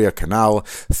Shel HaBriya Kanal.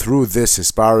 Through this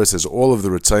Hispaarus, as all of the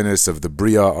Retzonos of the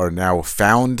Bria are now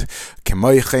found.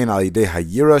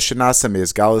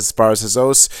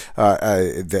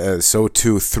 So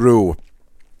too through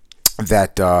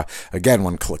that, again,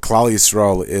 when Klal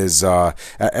Yisroel is,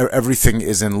 everything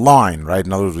is in line, right?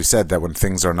 In other words, we said that when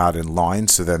things are not in line,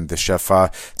 so then the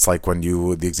shefa, it's like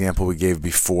the example we gave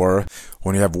before,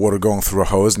 when you have water going through a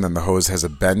hose and then the hose has a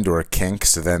bend or a kink,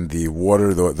 so then the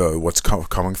water, what's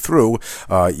coming through,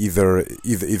 either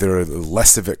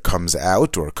less of it comes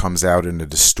out or comes out in a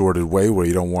distorted way where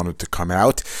you don't want it to come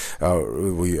out.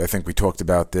 I think we talked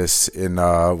about this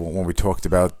when we talked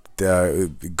about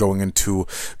going into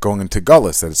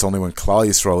Gullus, that it's only when Klal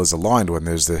Yisroel is aligned, when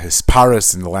there's the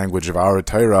Hispaarus in the language of our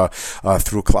Torah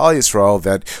through Klal Yisroel,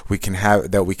 that we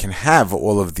can have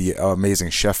all of the amazing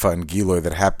shefa and giloy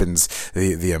that happens,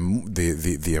 the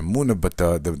emunah, but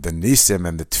the nisim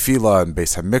and the tefillah and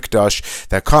Beis Hamikdash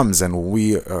that comes, and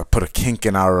we put a kink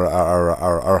in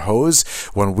our hose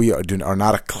when we are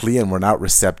not a kli and we're not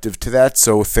receptive to that,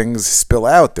 so things spill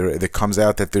out. It comes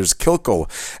out that there's kilkul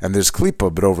and there's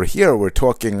klipa, but over here we're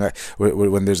talking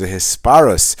when there's a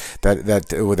Hispaarus, that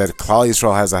Klal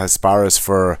Yisroel has a Hispaarus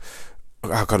for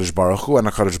HaKadosh Baruch Hu, and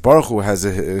HaKadosh Baruch Hu has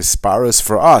a Hispaarus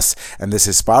for us, and this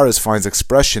Hispaarus finds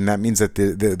expression. That means that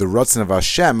the Ratzon of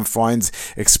Hashem finds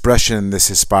expression in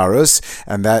this Hispaarus,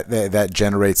 and that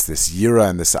generates this Yirah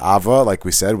and this Ahava, like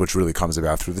we said, which really comes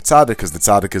about through the Tzaddik, because the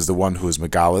Tzaddik is the one who is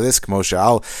Megala this. K'moshe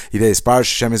al Yidei Hispaarus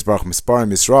Hashem Yisbarach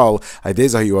Misparim Yisrael Yidei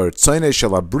Zahu Artzonos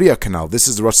Shel HaBriya Kanal. This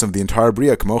is the Ratzon of the entire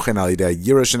Bria. K'mochen al Yidei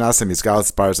Yirah Shenasem Yisgal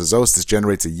Hispaarus Azos. This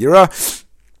generates a Yirah.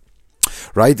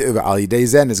 Right, and after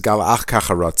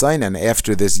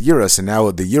this Yirah, so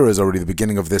now the Yirah is already the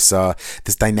beginning of this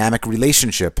dynamic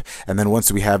relationship. And then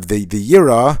once we have the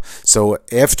Yirah, so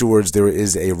afterwards there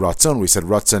is a Ratzon. We said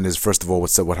Ratzon is first of all what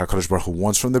HaKadosh Baruch Hu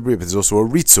wants from the Bria, but there's also a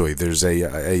Ritzui. There's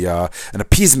an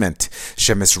appeasement.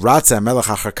 So now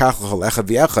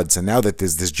that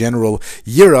there's this general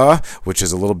Yirah, which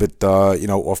is a little bit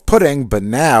off-putting, but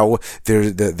now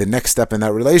the next step in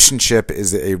that relationship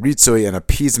is a Ritzui, an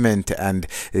appeasement, and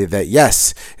that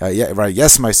yes,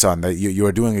 my son, that you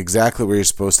are doing exactly what you're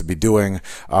supposed to be doing.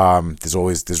 There's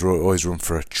always room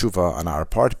for tshuva on our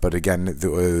part, but again,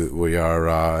 we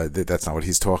are that's not what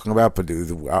he's talking about. But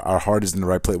our heart is in the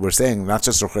right place. We're saying not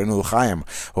just l'chaim.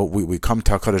 We come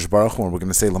to HaKadosh Baruch Hu and we're going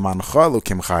to say l'mancha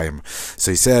elokim chaim.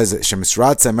 So he says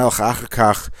shemisratze melch acher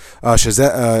kach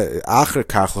acher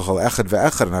kach l'chol echad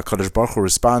ve'echad, and HaKadosh Baruch Hu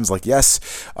responds like yes,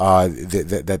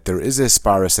 that there is a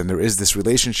Hispaarus and there is this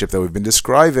relationship that we've been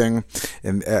describing.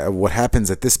 And what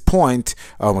happens at this point,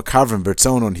 Makavrim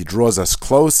Bertzonon, he draws us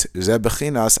close. Zeh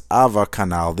bechinas Ava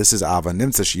kanal. This is Ava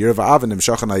nimtza Yirah Ahava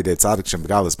nimshachan aydei tzadik shem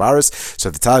begal Hispaarus. So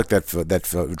the tzadik that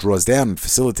draws down and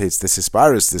facilitates this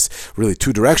Hispaarus, this really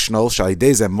two-directional,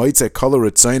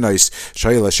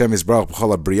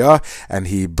 and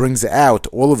he brings out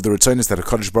all of the Ritzonos that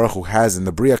HaKadosh Baruch Hu has in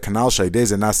the Bria canal, that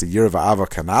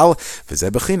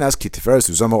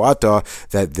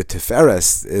the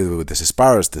Tiferes, the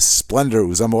Hispaarus, the splendor,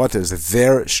 is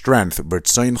their strength,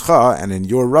 and in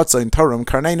your Ratzain Tarum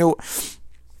Karnenu,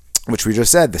 which we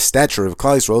just said, the stature of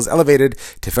Klal Yisroel is elevated.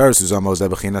 Tiferes uzamo ze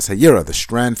bechinas hayira. The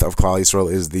strength of Klal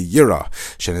Yisroel is the Yirah.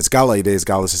 Shenitzgala idei is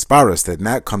galus Hispaarus.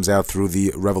 That comes out through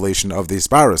the revelation of the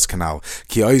Hispaarus canal.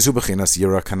 Ki oizu bechinas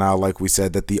Yirah canal. Like we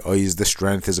said, that the oiz, the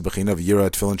strength, is a bechina of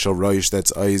Yirah. Tefillin shel roish.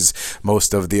 That's oiz.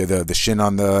 Most of the shin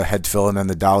on the head tefillin,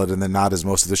 and the dalet and the knot is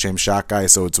most of the shem shakai.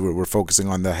 So we're focusing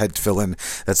on the head tefillin.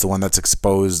 That's the one that's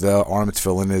exposed. The arm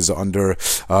tefillin is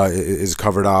is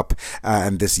covered up,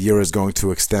 and this Yirah is going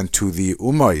to extend to the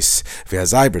umois,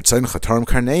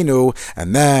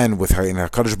 and then with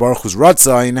HaKadosh Baruch Hu's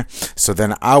Ratzain, so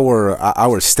then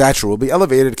our stature will be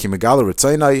elevated. That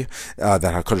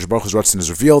HaKadosh Baruch Hu's Ratzain is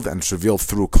revealed, and it's revealed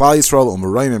through Klal Yisroel,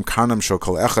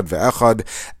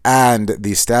 and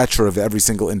the stature of every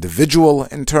single individual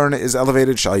in turn is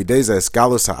elevated. Comes out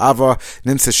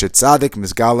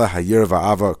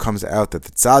that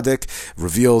the tzaddik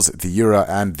reveals the Yirah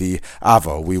and the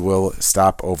Ava. We will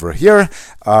stop over here.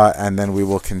 And then we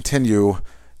will continue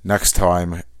next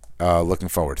time. Looking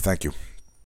forward. Thank you.